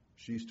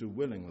 She's to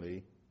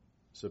willingly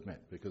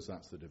submit, because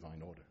that's the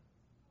divine order.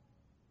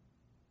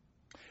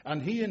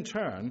 And he, in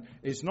turn,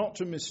 is not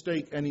to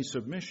mistake any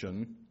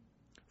submission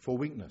for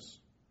weakness.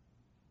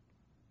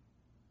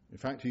 In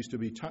fact, he's to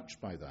be touched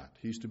by that.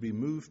 He's to be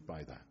moved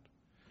by that.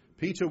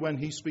 Peter, when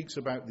he speaks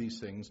about these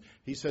things,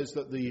 he says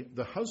that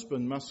the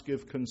husband must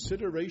give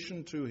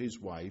consideration to his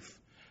wife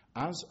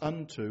as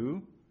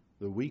unto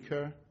the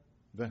weaker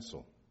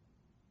vessel.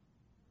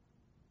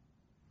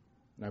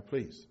 Now,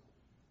 please,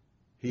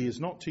 he is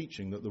not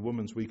teaching that the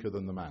woman's weaker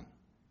than the man.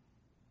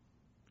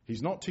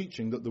 He's not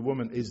teaching that the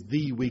woman is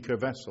the weaker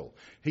vessel.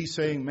 He's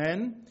saying,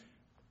 men,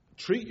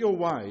 treat your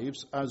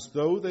wives as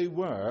though they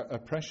were a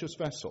precious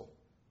vessel.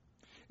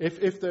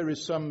 If there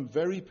is some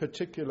very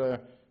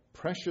particular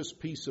precious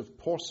piece of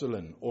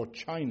porcelain or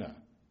china,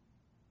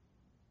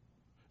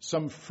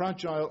 some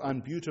fragile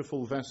and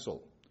beautiful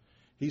vessel,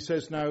 he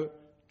says, now,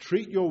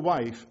 treat your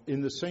wife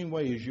in the same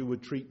way as you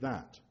would treat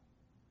that.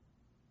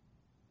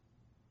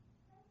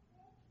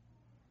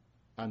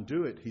 And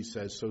do it, he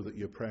says, so that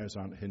your prayers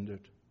aren't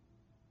hindered.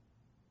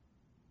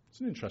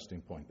 It's an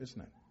interesting point,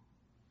 isn't it?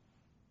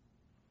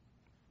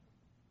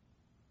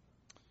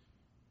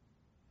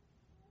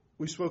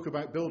 We spoke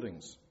about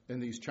buildings in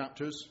these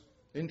chapters.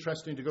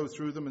 Interesting to go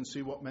through them and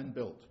see what men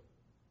built.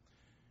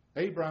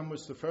 Abraham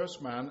was the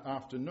first man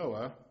after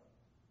Noah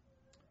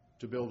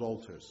to build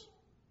altars.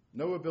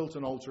 Noah built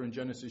an altar in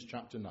Genesis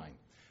chapter 9.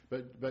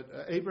 But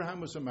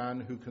Abraham was a man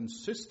who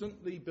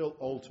consistently built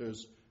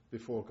altars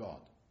before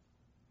God.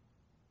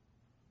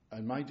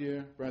 And my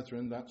dear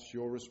brethren, that's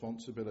your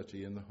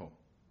responsibility in the home.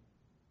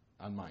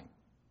 And mine.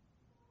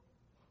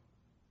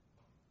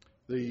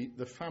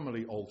 The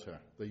family altar,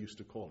 they used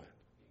to call it.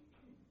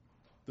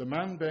 The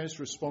man bears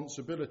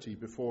responsibility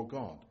before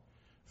God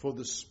for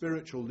the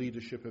spiritual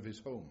leadership of his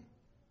home.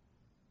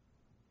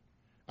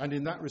 And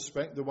in that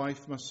respect, the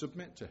wife must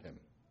submit to him.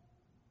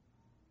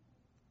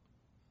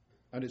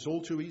 And it's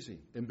all too easy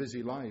in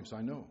busy lives,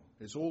 I know.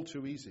 It's all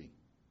too easy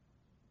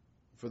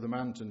for the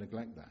man to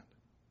neglect that.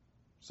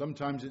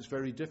 Sometimes it's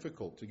very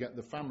difficult to get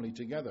the family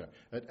together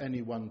at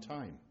any one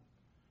time.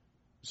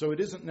 So it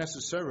isn't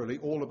necessarily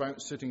all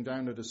about sitting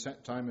down at a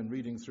set time and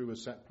reading through a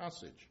set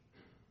passage.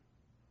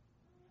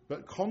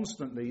 But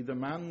constantly, the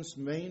man's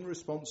main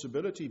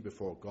responsibility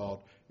before God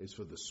is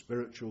for the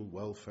spiritual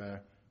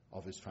welfare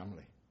of his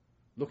family.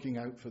 Looking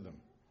out for them,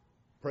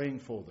 praying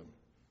for them,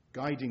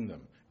 guiding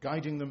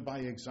them by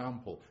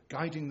example,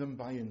 guiding them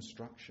by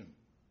instruction.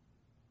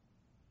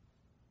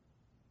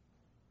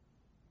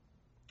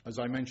 As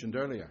I mentioned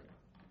earlier,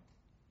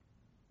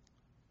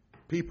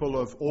 people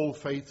of all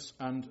faiths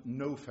and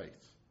no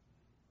faith,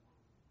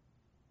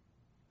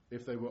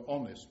 if they were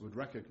honest, would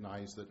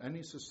recognize that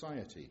any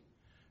society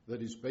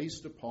that is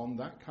based upon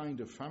that kind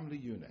of family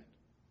unit,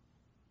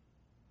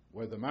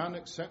 where the man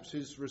accepts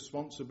his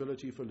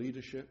responsibility for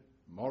leadership,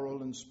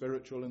 moral and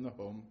spiritual, in the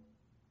home,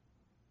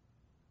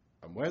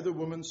 and where the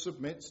woman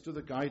submits to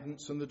the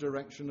guidance and the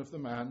direction of the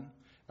man,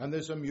 and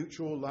there's a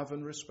mutual love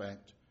and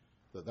respect,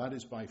 that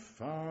is by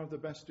far the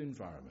best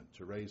environment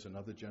to raise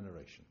another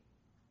generation.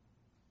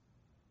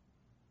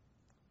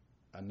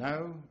 And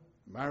now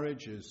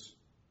marriage is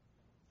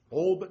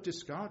all but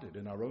discarded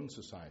in our own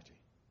society.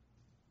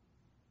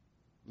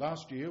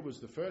 Last year was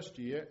the first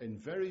year in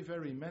very,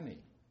 very many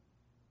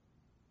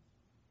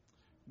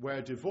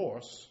where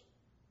divorce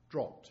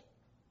dropped.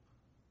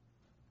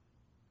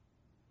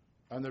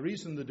 And the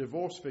reason the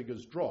divorce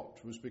figures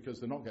dropped was because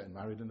they're not getting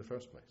married in the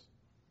first place.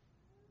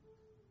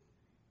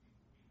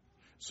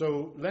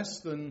 So less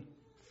than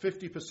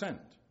 50%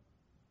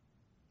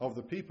 of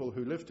the people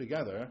who live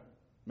together,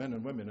 men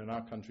and women in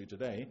our country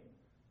today,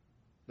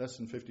 less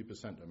than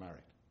 50% are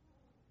married.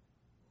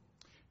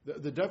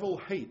 The devil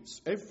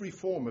hates every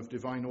form of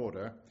divine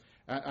order,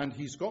 and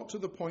he's got to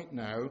the point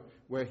now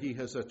where he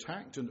has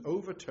attacked and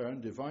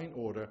overturned divine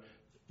order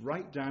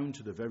right down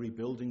to the very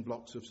building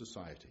blocks of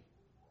society.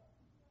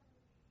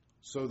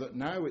 So that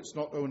now it's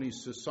not only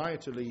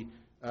societally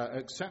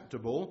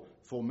acceptable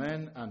for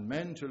men and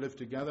men to live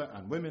together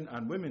and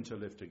women to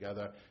live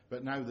together,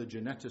 but now the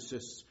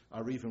geneticists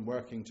are even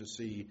working to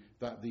see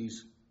that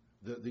these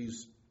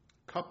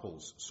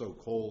couples,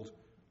 so-called,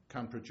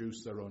 can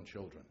produce their own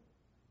children.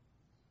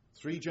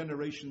 3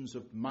 generations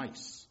of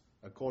mice,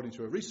 according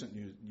to a recent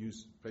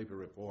newspaper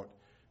report,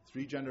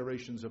 3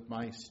 generations of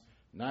mice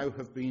now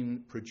have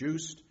been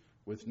produced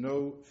with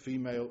no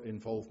female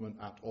involvement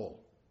at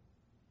all.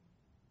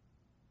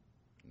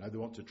 Now they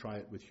want to try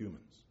it with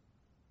humans.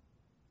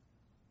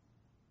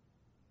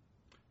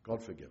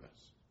 God forgive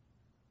us.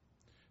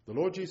 The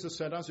Lord Jesus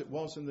said, as it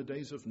was in the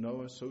days of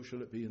Noah, so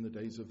shall it be in the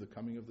days of the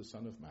coming of the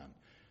Son of Man.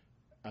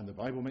 And the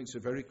Bible makes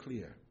it very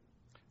clear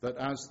that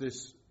as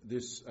this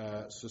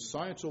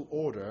societal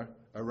order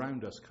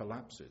around us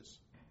collapses,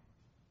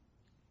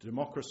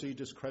 democracy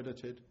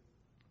discredited,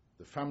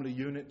 the family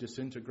unit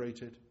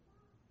disintegrated,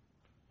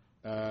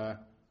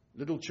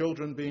 little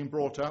children being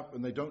brought up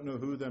and they don't know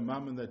who their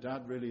mum and their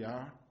dad really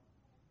are.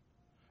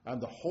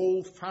 And the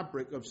whole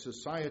fabric of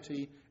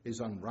society is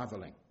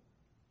unraveling.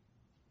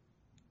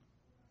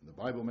 And the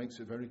Bible makes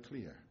it very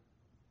clear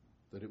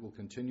that it will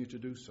continue to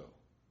do so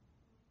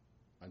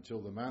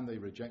until the man they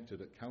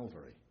rejected at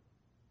Calvary,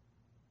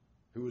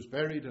 who was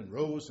buried and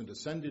rose and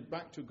ascended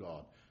back to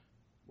God,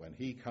 when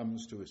he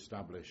comes to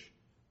establish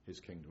his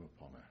kingdom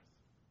upon earth.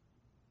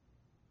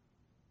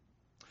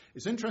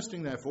 It's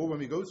interesting, therefore, when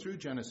we go through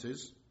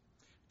Genesis,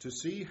 to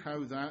see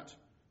how that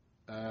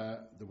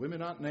the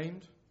women aren't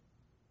named.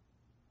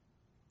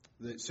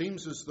 It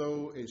seems as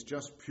though it's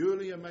just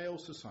purely a male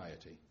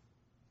society.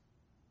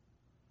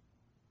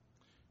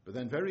 But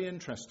then, very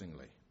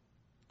interestingly,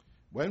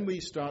 when we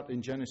start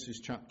in Genesis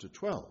chapter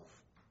 12,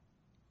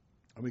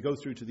 and we go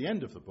through to the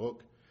end of the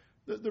book,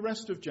 the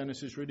rest of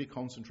Genesis really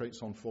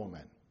concentrates on 4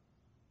 men: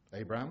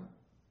 Abraham,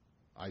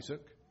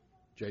 Isaac,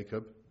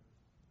 Jacob,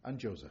 and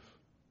Joseph.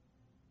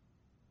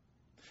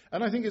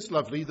 And I think it's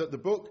lovely that the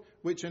book,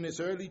 which in its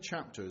early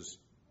chapters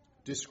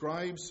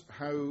describes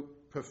how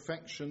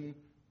perfection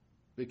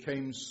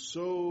became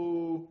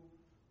so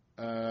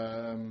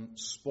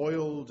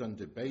spoiled and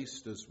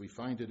debased, as we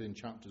find it in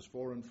chapters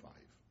 4 and 5.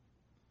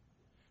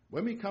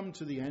 When we come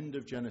to the end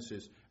of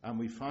Genesis and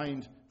we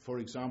find, for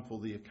example,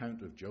 the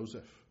account of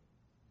Joseph,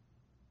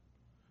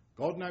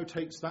 God now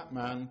takes that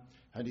man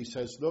and he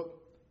says,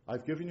 look,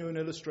 I've given you an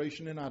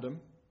illustration in Adam.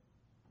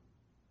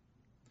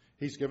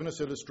 He's given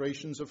us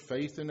illustrations of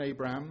faith in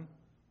Abraham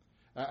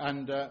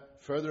and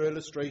further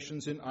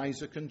illustrations in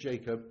Isaac and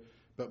Jacob.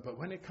 But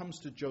when it comes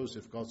to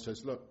Joseph, God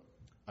says, look,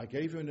 I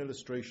gave you an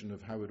illustration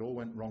of how it all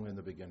went wrong in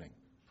the beginning.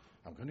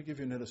 I'm going to give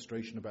you an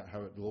illustration about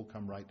how it will all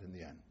come right in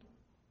the end.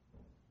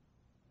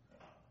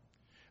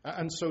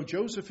 And so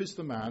Joseph is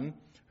the man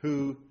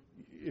who,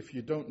 if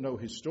you don't know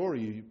his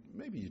story,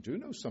 maybe you do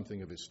know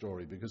something of his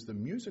story, because the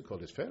musical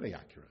is fairly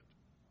accurate.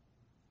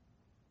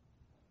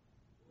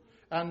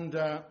 And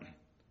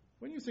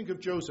when you think of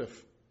Joseph,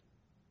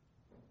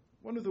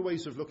 one of the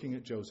ways of looking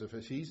at Joseph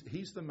is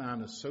he's the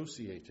man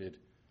associated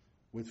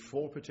with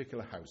 4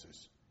 particular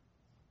houses.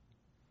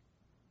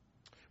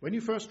 When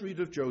you first read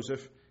of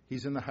Joseph,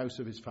 he's in the house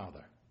of his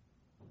father.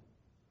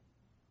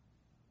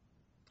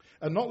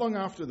 And not long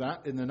after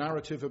that, in the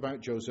narrative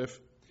about Joseph,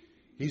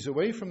 he's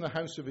away from the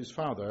house of his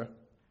father,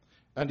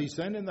 and he's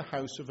then in the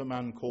house of a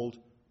man called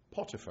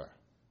Potiphar,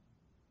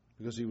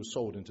 because he was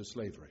sold into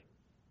slavery.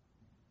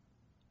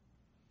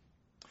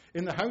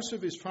 In the house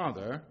of his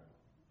father,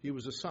 he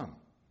was a son.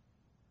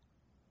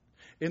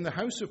 In the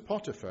house of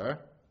Potiphar,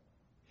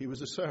 he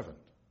was a servant.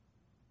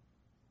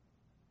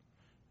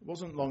 It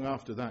wasn't long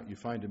after that you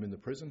find him in the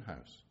prison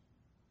house.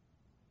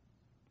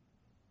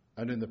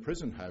 And in the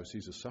prison house,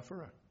 he's a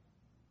sufferer.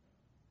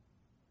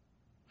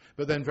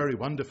 But then, very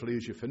wonderfully,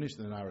 as you finish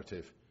the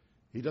narrative,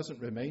 he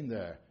doesn't remain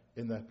there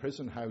in the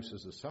prison house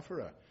as a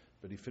sufferer,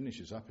 but he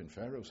finishes up in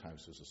Pharaoh's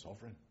house as a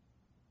sovereign.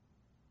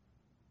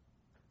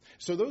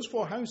 So those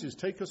 4 houses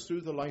take us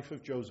through the life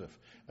of Joseph.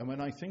 And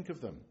when I think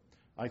of them,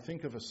 I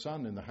think of a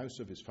son in the house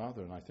of his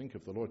father, and I think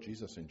of the Lord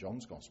Jesus in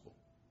John's Gospel.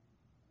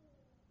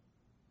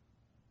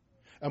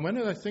 And when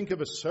I think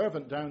of a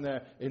servant down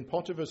there in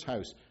Potiphar's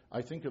house,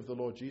 I think of the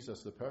Lord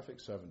Jesus, the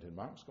perfect servant, in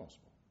Mark's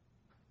Gospel.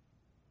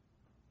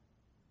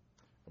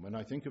 And when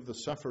I think of the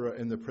sufferer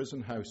in the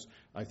prison house,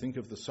 I think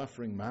of the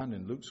suffering man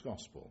in Luke's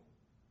Gospel.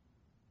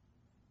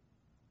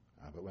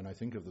 But when I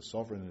think of the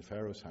sovereign in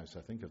Pharaoh's house,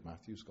 I think of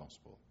Matthew's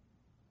Gospel.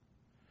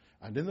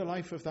 And in the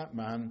life of that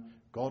man,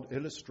 God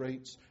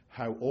illustrates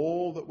how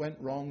all that went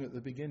wrong at the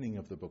beginning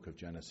of the book of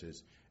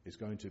Genesis is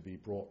going to be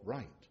brought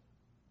right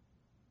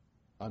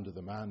under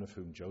the man of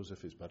whom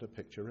Joseph is but a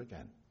picture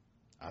again.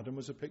 Adam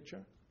was a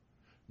picture.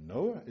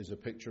 Noah is a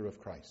picture of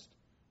Christ.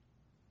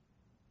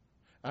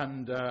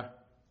 And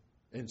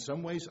in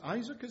some ways,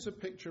 Isaac is a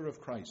picture of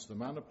Christ, the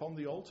man upon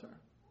the altar.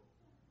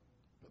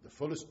 But the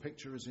fullest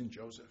picture is in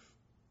Joseph.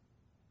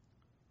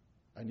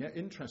 And yet,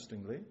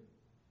 interestingly,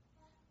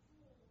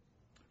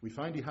 we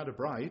find he had a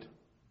bride.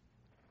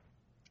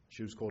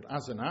 She was called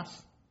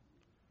Asenath.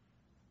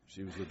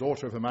 She was the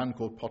daughter of a man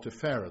called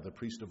Potiphar, the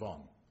priest of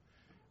On.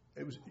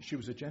 She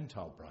was a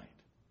Gentile bride.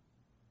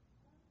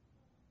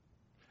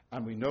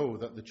 And we know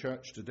that the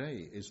church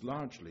today is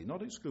largely,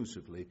 not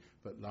exclusively,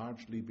 but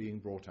largely being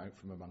brought out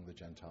from among the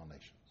Gentile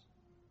nations.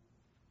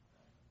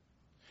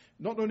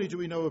 Not only do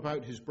we know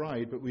about his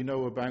bride, but we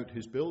know about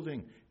his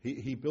building.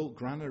 He built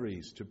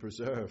granaries to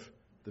preserve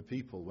the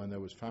people when there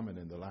was famine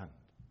in the land.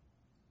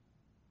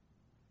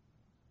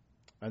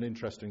 And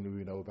interestingly,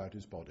 we know about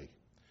his body.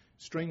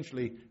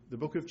 Strangely, the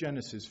book of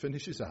Genesis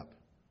finishes up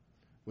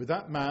with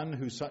that man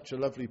who's such a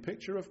lovely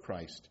picture of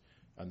Christ,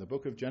 and the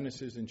book of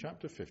Genesis in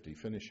chapter 50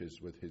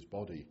 finishes with his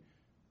body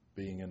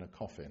being in a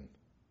coffin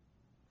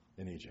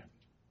in Egypt.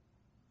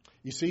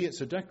 You see,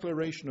 it's a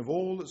declaration of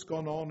all that's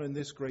gone on in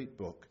this great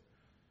book.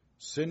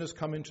 Sin has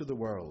come into the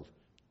world.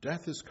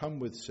 Death has come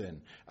with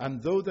sin.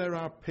 And though there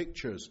are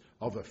pictures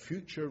of a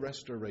future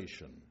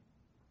restoration,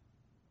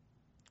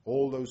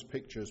 All those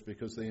pictures,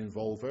 because they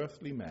involve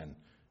earthly men,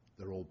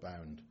 they're all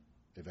bound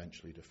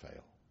eventually to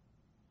fail.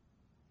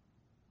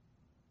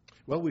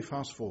 Well, we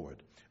fast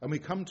forward, and we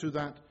come to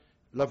that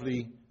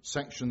lovely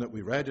section that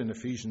we read in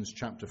Ephesians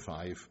chapter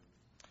 5.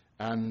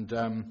 And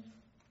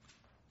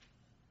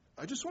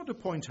I just want to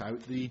point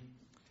out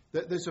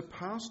that there's a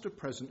past, a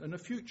present, and a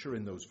future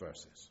in those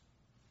verses.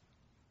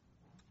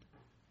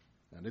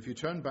 And if you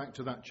turn back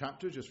to that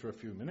chapter just for a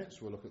few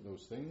minutes, we'll look at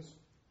those things.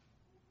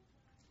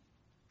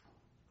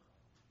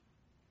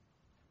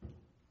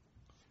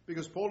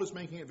 Because Paul is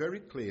making it very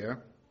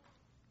clear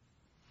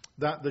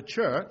that the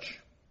church,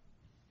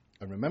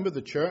 and remember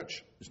the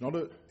church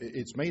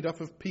it's made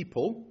up of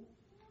people.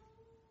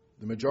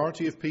 The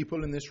majority of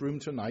people in this room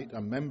tonight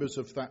are members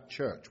of that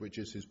church, which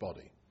is his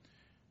body.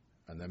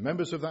 And they're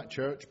members of that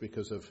church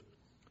because of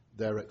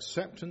their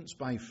acceptance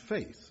by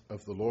faith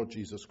of the Lord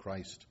Jesus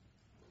Christ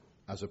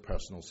as a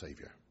personal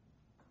Savior.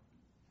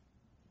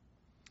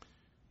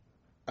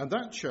 And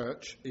that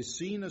church is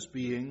seen as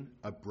being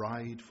a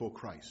bride for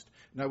Christ.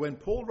 Now, when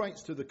Paul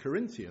writes to the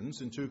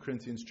Corinthians in 2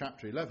 Corinthians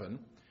chapter 11,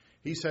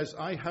 he says,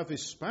 I have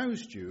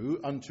espoused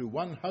you unto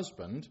one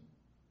husband,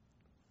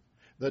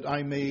 that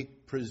I may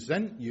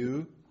present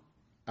you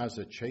as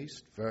a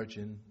chaste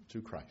virgin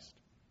to Christ.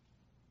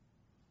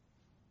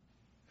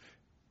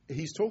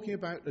 He's talking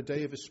about a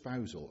day of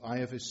espousal. I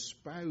have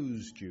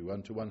espoused you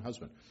unto one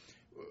husband.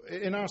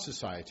 In our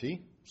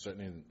society,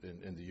 certainly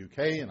in the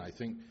UK, and I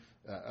think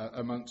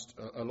amongst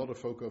a lot of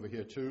folk over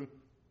here too,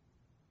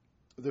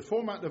 the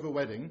format of a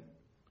wedding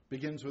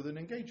begins with an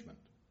engagement,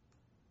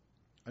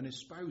 an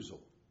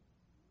espousal,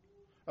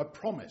 a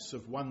promise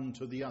of one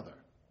to the other.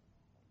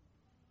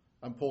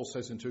 And Paul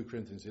says in 2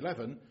 Corinthians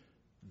 11,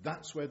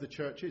 that's where the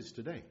church is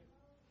today.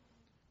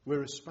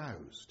 We're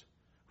espoused.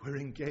 We're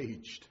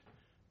engaged.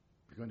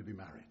 We're going to be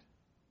married.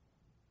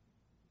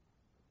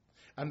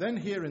 And then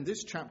here in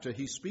this chapter,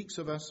 he speaks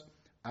of us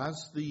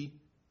as the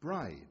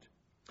bride.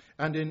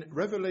 And in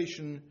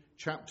Revelation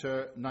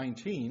chapter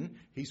 19,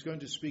 he's going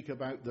to speak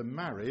about the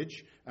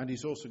marriage, and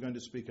he's also going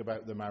to speak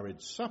about the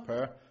marriage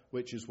supper,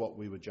 which is what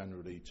we would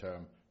generally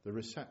term the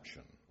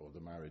reception or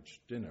the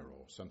marriage dinner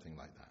or something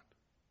like that.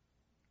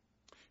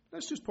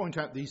 Let's just point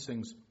out these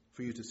things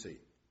for you to see.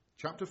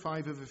 Chapter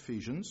 5 of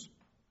Ephesians.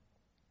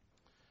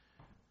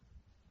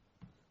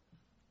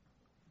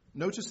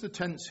 Notice the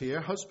tense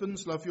here.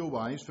 Husbands, love your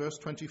wives, verse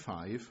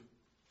 25.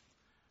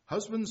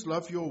 Husbands,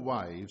 love your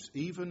wives,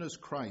 even as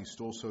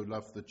Christ also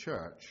loved the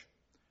church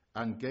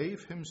and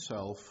gave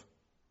himself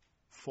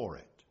for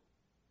it.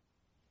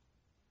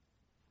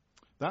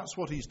 That's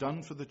what he's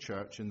done for the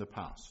church in the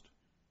past.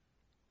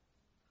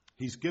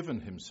 He's given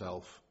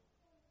himself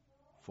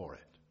for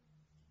it.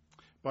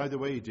 By the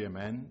way, dear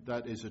men,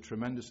 that is a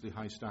tremendously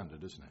high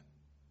standard, isn't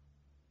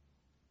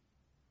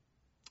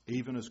it?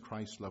 Even as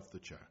Christ loved the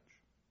church.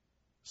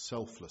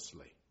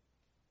 Selflessly,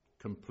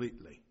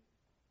 completely,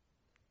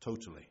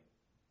 totally.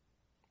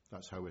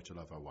 That's how we're to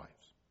love our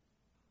wives.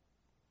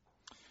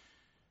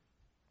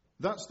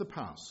 That's the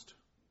past.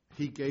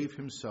 He gave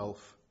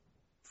himself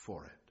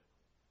for it.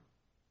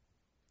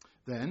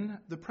 Then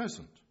the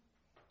present.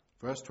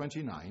 Verse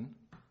 29.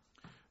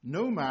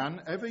 No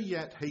man ever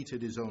yet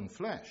hated his own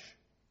flesh,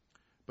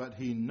 but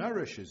he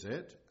nourishes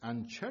it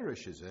and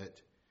cherishes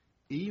it,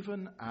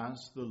 even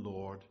as the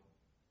Lord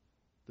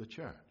the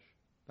church.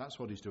 That's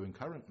what he's doing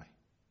currently.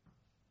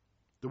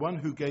 The one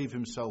who gave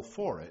himself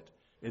for it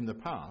in the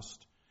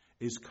past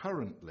is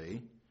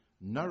currently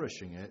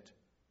nourishing it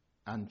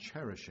and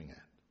cherishing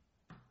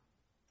it.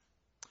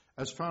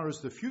 As far as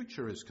the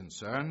future is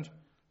concerned,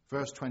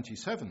 verse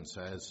 27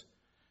 says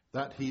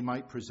that he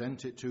might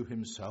present it to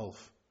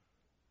himself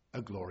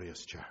a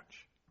glorious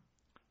church,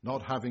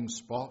 not having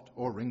spot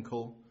or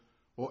wrinkle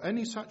or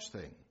any such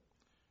thing,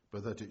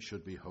 but that it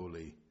should be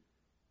holy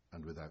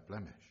and without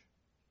blemish.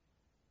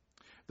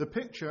 The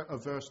picture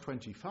of verse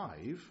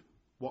 25,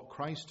 what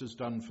Christ has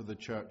done for the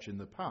church in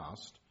the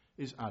past,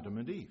 is Adam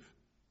and Eve.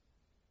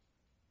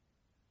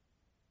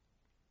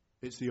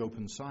 It's the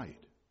open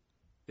side.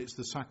 It's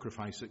the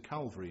sacrifice at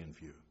Calvary in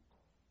view.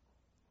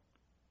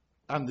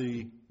 And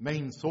the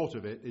main thought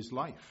of it is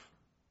life.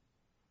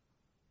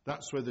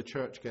 That's where the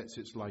church gets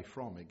its life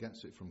from. It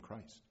gets it from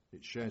Christ.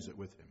 It shares it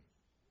with him.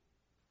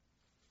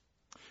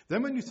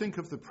 Then when you think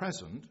of the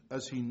present,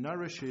 as he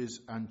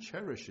nourishes and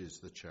cherishes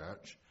the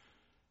church,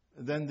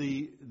 then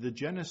the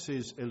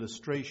Genesis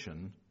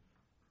illustration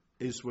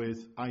is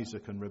with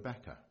Isaac and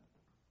Rebekah.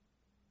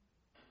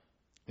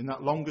 In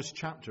that longest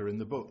chapter in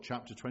the book,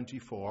 chapter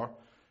 24,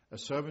 a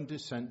servant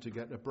is sent to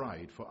get a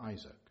bride for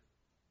Isaac.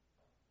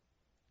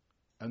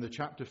 And the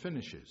chapter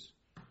finishes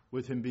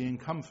with him being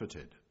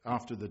comforted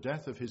after the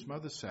death of his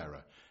mother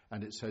Sarah.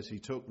 And it says he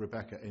took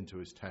Rebekah into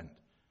his tent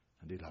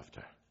and he loved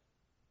her.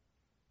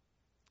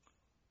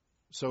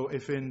 So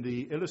if in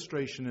the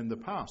illustration in the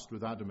past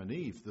with Adam and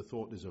Eve, the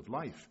thought is of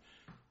life,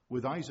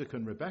 with Isaac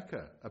and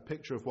Rebekah, a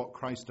picture of what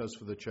Christ does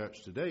for the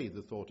church today,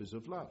 the thought is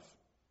of love.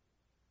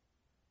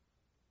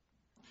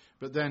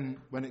 But then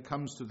when it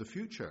comes to the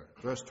future,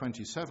 verse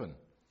 27,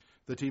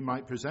 that he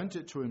might present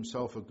it to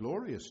himself a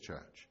glorious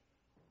church,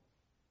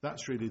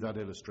 That's really that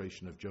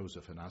illustration of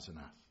Joseph and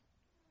Asenath.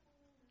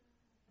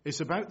 It's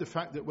about the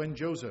fact that when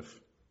Joseph,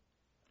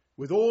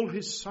 with all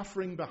his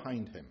suffering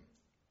behind him,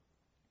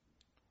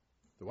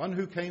 the one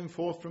who came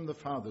forth from the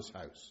Father's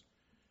house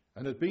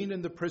and had been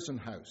in the prison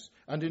house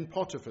and in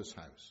Potiphar's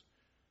house,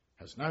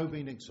 has now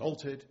been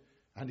exalted,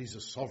 and he's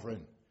a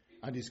sovereign,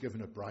 and he's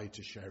given a bride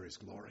to share his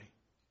glory.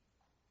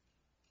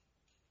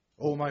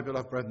 Oh, my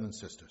beloved brethren and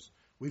sisters,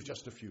 we've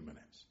just a few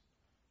minutes.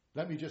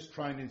 Let me just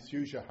try and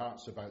enthuse your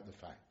hearts about the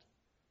fact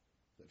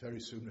that very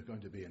soon we're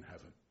going to be in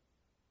heaven.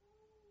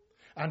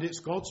 And it's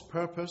God's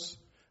purpose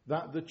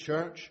that the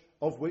church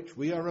of which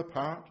we are a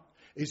part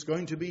is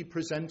going to be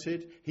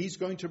presented. He's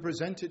going to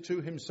present it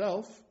to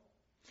himself.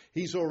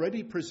 He's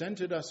already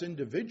presented us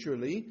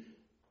individually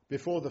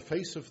before the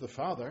face of the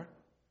Father.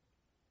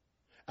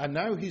 And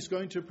now he's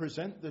going to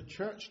present the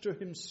church to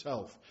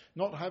himself,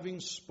 not having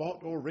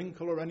spot or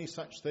wrinkle or any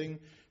such thing.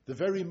 The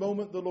very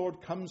moment the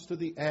Lord comes to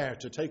the air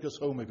to take us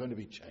home, we're going to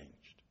be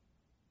changed.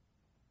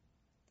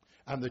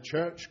 And the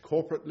church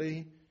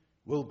corporately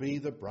will be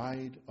the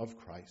bride of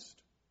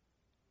Christ.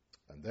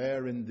 And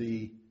there in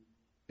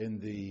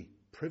the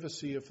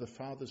privacy of the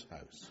Father's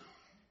house,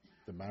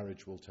 the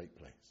marriage will take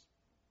place.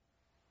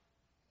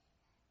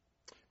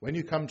 When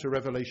you come to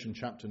Revelation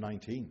chapter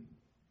 19,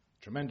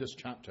 tremendous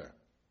chapter.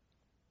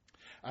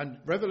 And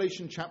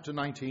Revelation chapter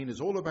 19 is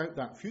all about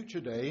that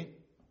future day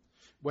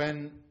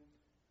when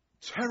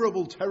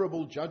terrible,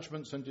 terrible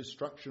judgments and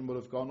destruction will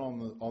have gone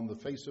on the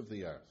face of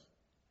the earth.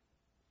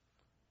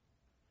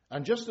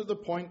 And just at the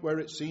point where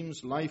it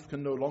seems life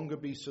can no longer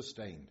be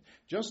sustained,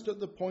 just at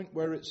the point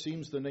where it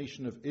seems the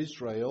nation of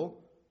Israel,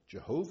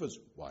 Jehovah's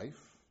wife,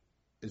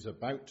 is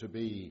about to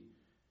be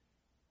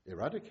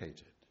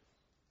eradicated,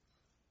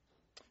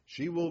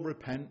 she will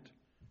repent,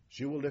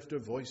 she will lift her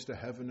voice to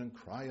heaven and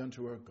cry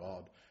unto her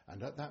God,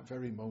 and at that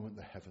very moment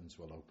the heavens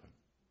will open.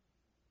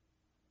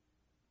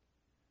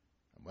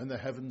 And when the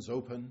heavens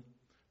open,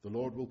 the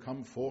Lord will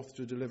come forth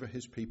to deliver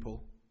his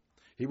people.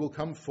 He will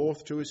come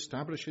forth to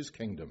establish his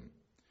kingdom.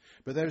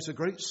 But there's a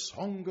great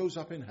song goes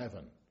up in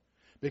heaven,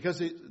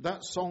 because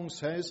that song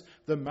says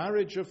the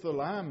marriage of the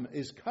Lamb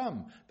is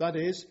come. That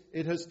is,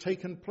 it has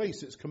taken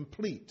place, it's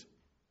complete.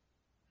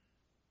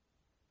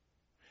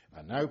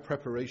 And now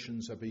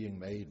preparations are being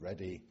made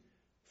ready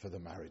for the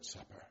marriage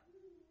supper.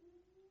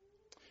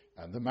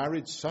 And the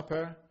marriage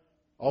supper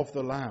of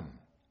the Lamb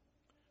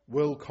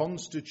will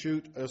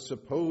constitute, I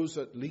suppose,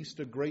 at least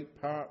a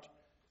great part,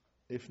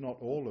 if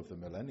not all, of the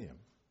millennium.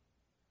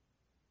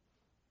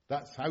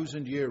 That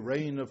 1,000-year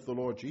reign of the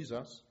Lord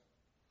Jesus.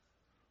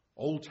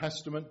 Old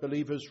Testament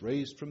believers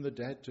raised from the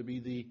dead to be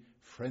the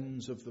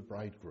friends of the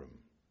bridegroom.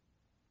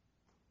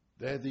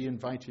 They're the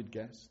invited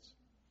guests.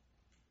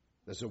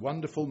 There's a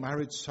wonderful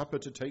marriage supper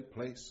to take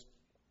place.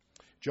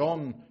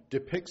 John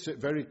depicts it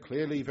very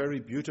clearly, very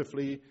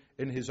beautifully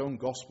in his own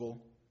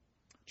gospel.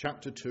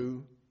 Chapter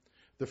 2.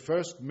 The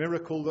first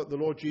miracle that the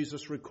Lord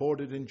Jesus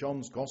recorded in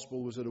John's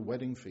gospel was at a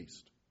wedding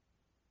feast.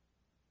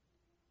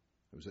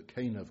 It was at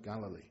Cana of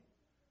Galilee.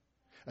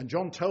 And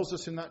John tells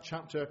us in that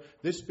chapter,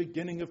 this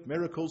beginning of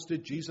miracles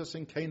did Jesus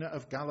in Cana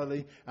of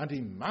Galilee, and he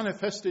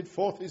manifested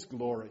forth his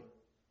glory.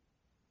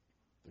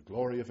 The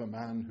glory of a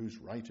man whose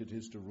right it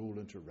is to rule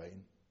and to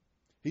reign.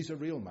 He's a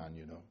real man,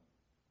 you know.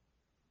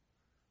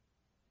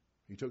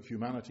 He took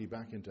humanity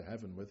back into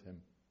heaven with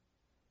him.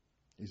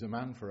 He's a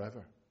man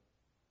forever.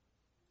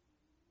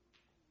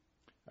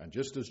 And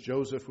just as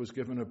Joseph was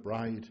given a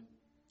bride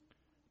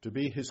to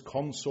be his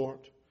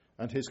consort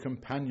and his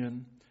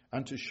companion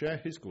and to share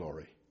his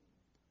glory,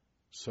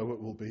 so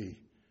it will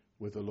be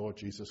with the Lord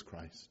Jesus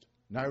Christ,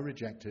 now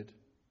rejected,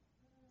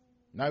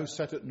 now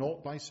set at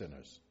naught by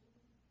sinners,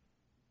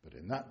 but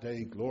in that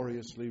day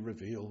gloriously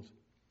revealed,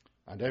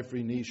 and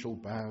every knee shall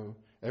bow,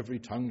 every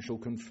tongue shall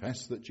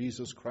confess that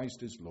Jesus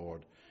Christ is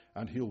Lord,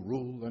 and he'll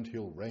rule and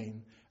he'll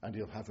reign, and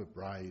he'll have a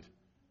bride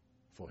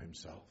for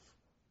himself.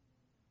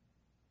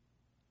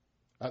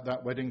 At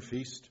that wedding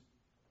feast,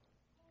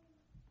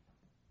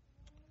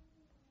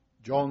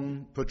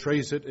 John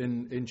portrays it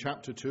in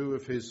chapter 2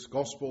 of his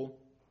gospel.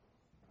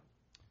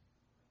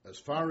 As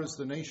far as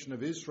the nation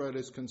of Israel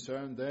is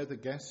concerned, they're the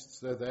guests,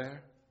 they're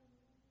there.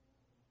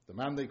 The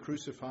man they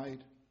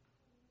crucified,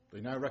 they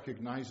now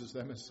recognize as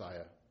their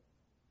Messiah.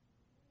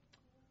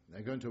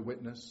 They're going to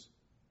witness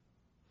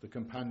the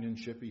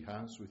companionship he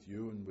has with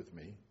you and with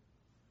me.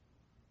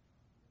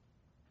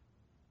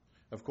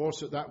 Of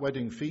course, at that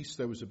wedding feast,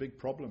 there was a big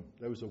problem.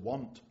 There was a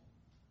want.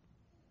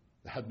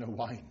 They had no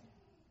wine.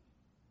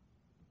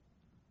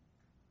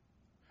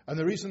 And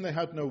the reason they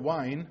had no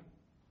wine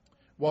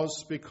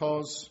was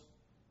because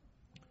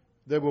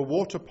there were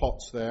water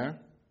pots there.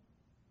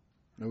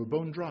 They were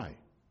bone dry.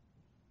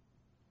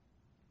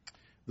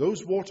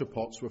 Those water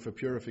pots were for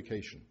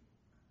purification.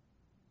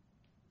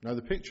 Now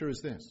the picture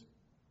is this,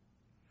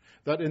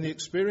 that in the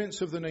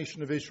experience of the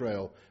nation of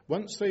Israel,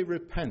 once they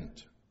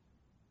repent,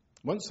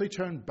 once they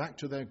turn back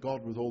to their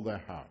God with all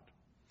their heart,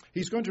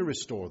 he's going to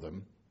restore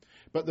them.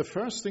 But the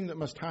first thing that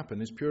must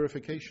happen is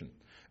purification.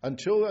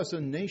 Until as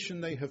a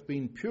nation they have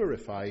been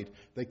purified,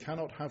 they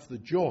cannot have the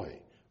joy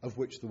of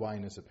which the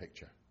wine is a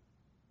picture.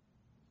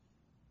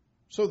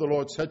 So the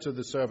Lord said to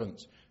the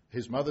servants,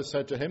 his mother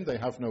said to him, they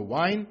have no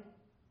wine.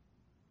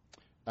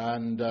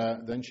 And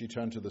then she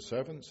turned to the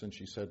servants and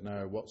she said,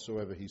 now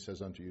whatsoever he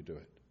says unto you, do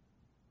it.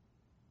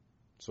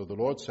 So the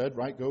Lord said,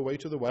 right, go away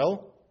to the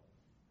well,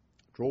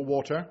 draw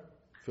water,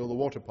 fill the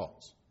water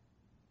pots.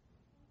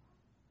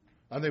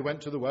 And they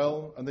went to the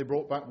well, and they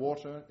brought back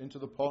water into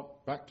the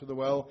pot, back to the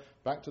well,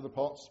 back to the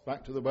pots,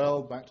 back to the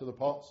well, back to the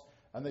pots,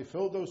 and they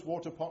filled those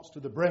water pots to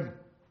the brim.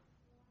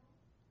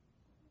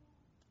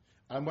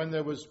 And when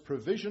there was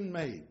provision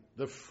made,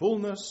 the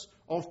fullness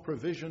of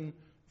provision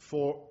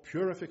for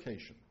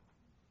purification,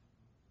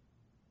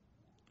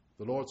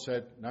 the Lord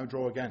said, now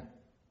draw again.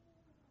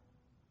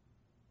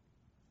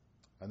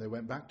 And they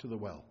went back to the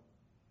well.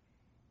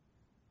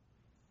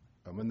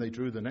 And when they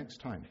drew the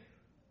next time,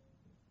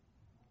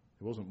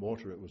 it wasn't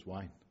water, it was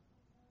wine.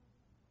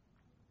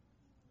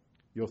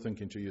 You're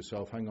thinking to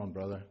yourself, hang on,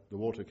 brother, the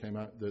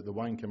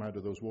wine came out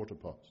of those water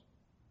pots.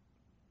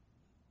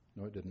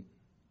 No, it didn't.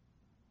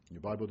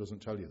 Your Bible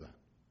doesn't tell you that.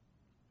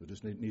 You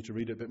just need to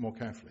read it a bit more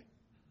carefully.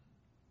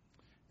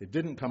 It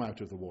didn't come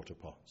out of the water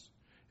pots.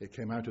 It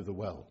came out of the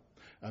well.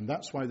 And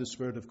that's why the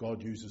Spirit of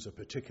God uses a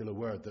particular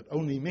word that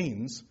only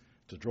means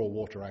to draw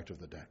water out of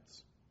the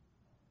depths.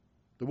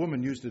 The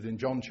woman used it in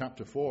John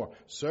chapter 4.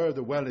 Sir,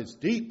 the well is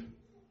deep,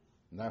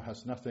 and thou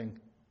hast nothing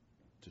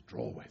to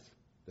draw with.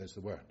 There's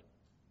the word.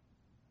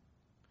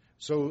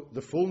 So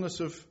the fullness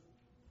of...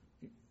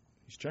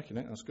 He's checking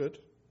it, that's good.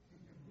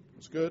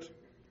 That's good.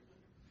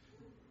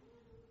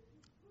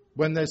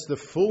 When there's the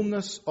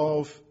fullness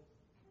of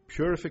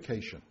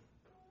purification,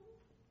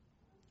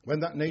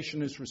 when that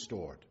nation is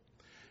restored,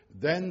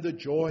 then the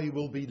joy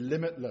will be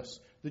limitless.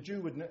 The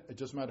Jew it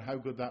doesn't matter how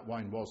good that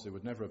wine was, they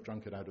would never have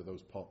drunk it out of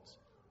those pots.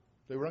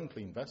 They were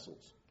unclean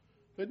vessels.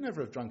 They'd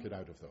never have drunk it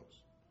out of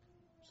those.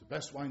 It's the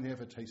best wine they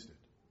ever tasted.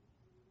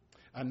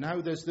 And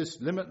now there's this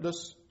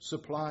limitless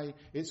supply.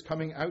 It's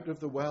coming out of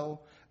the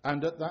well.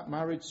 And at that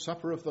marriage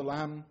supper of the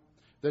Lamb,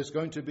 there's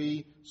going to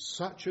be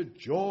such a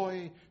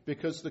joy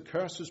because the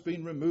curse has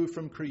been removed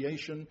from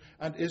creation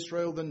and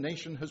Israel, the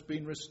nation, has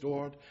been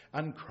restored.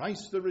 And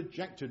Christ, the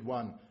rejected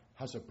one,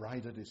 has a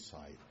bride at his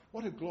side.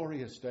 What a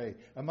glorious day.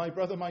 And my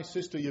brother, my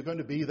sister, you're going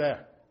to be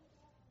there.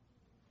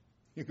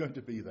 You're going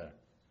to be there.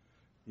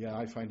 Yeah,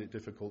 I find it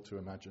difficult to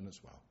imagine as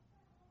well.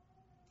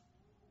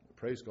 But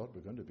praise God,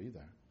 we're going to be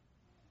there.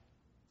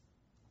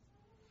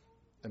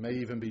 There may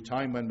even be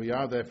time when we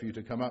are there for you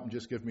to come up and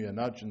just give me a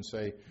nudge and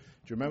say, do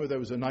you remember there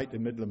was a night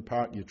in Midland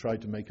Park you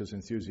tried to make us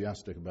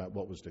enthusiastic about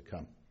what was to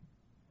come?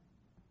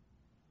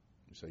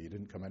 You say you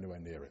didn't come anywhere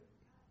near it.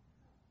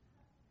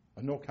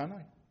 And nor can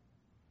I.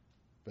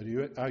 But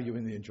are you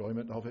in the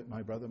enjoyment of it,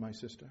 my brother, my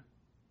sister?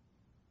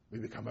 We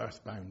become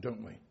earthbound,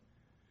 don't we?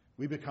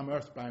 We become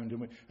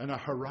earthbound and our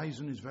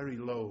horizon is very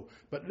low.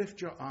 But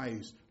lift your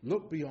eyes,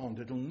 look beyond.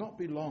 It'll not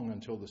be long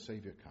until the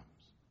Savior comes.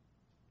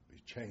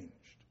 We've changed.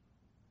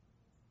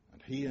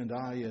 And he and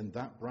I in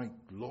that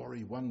bright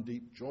glory, one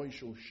deep joy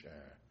shall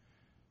share.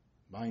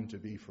 Mine to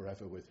be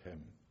forever with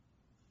him.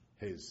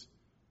 His,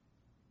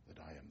 that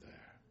I am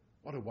there.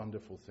 What a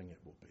wonderful thing it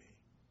will be.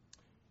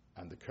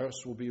 And the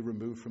curse will be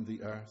removed from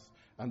the earth,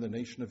 and the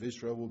nation of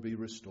Israel will be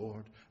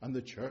restored, and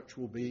the church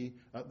will be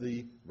at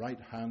the right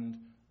hand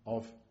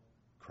of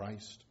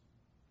Christ.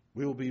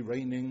 We will be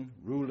reigning,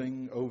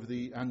 ruling over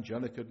the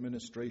angelic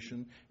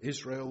administration.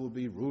 Israel will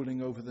be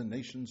ruling over the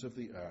nations of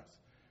the earth.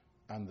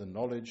 And the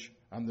knowledge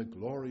and the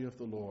glory of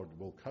the Lord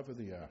will cover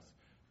the earth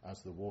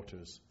as the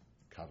waters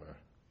cover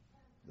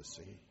the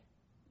sea.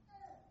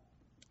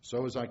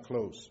 So as I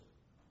close,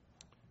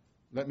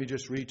 let me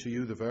just read to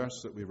you the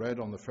verse that we read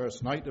on the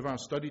first night of our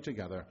study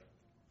together.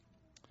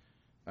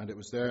 And it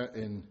was there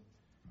in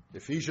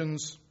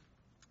Ephesians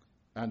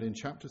and in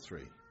chapter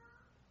 3.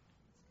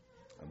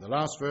 And the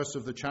last verse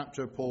of the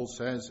chapter, Paul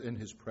says in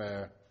his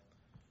prayer,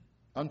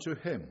 unto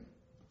him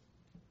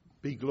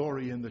be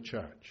glory in the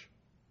church,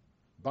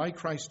 by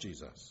Christ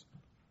Jesus,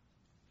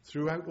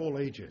 throughout all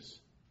ages,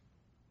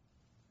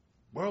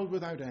 world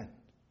without end.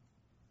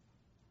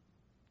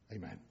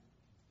 Amen.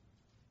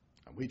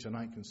 And we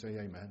tonight can say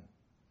amen,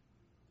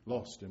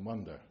 lost in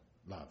wonder,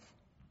 love,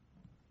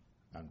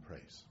 and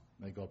praise.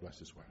 May God bless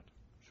his word.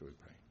 Shall we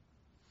pray?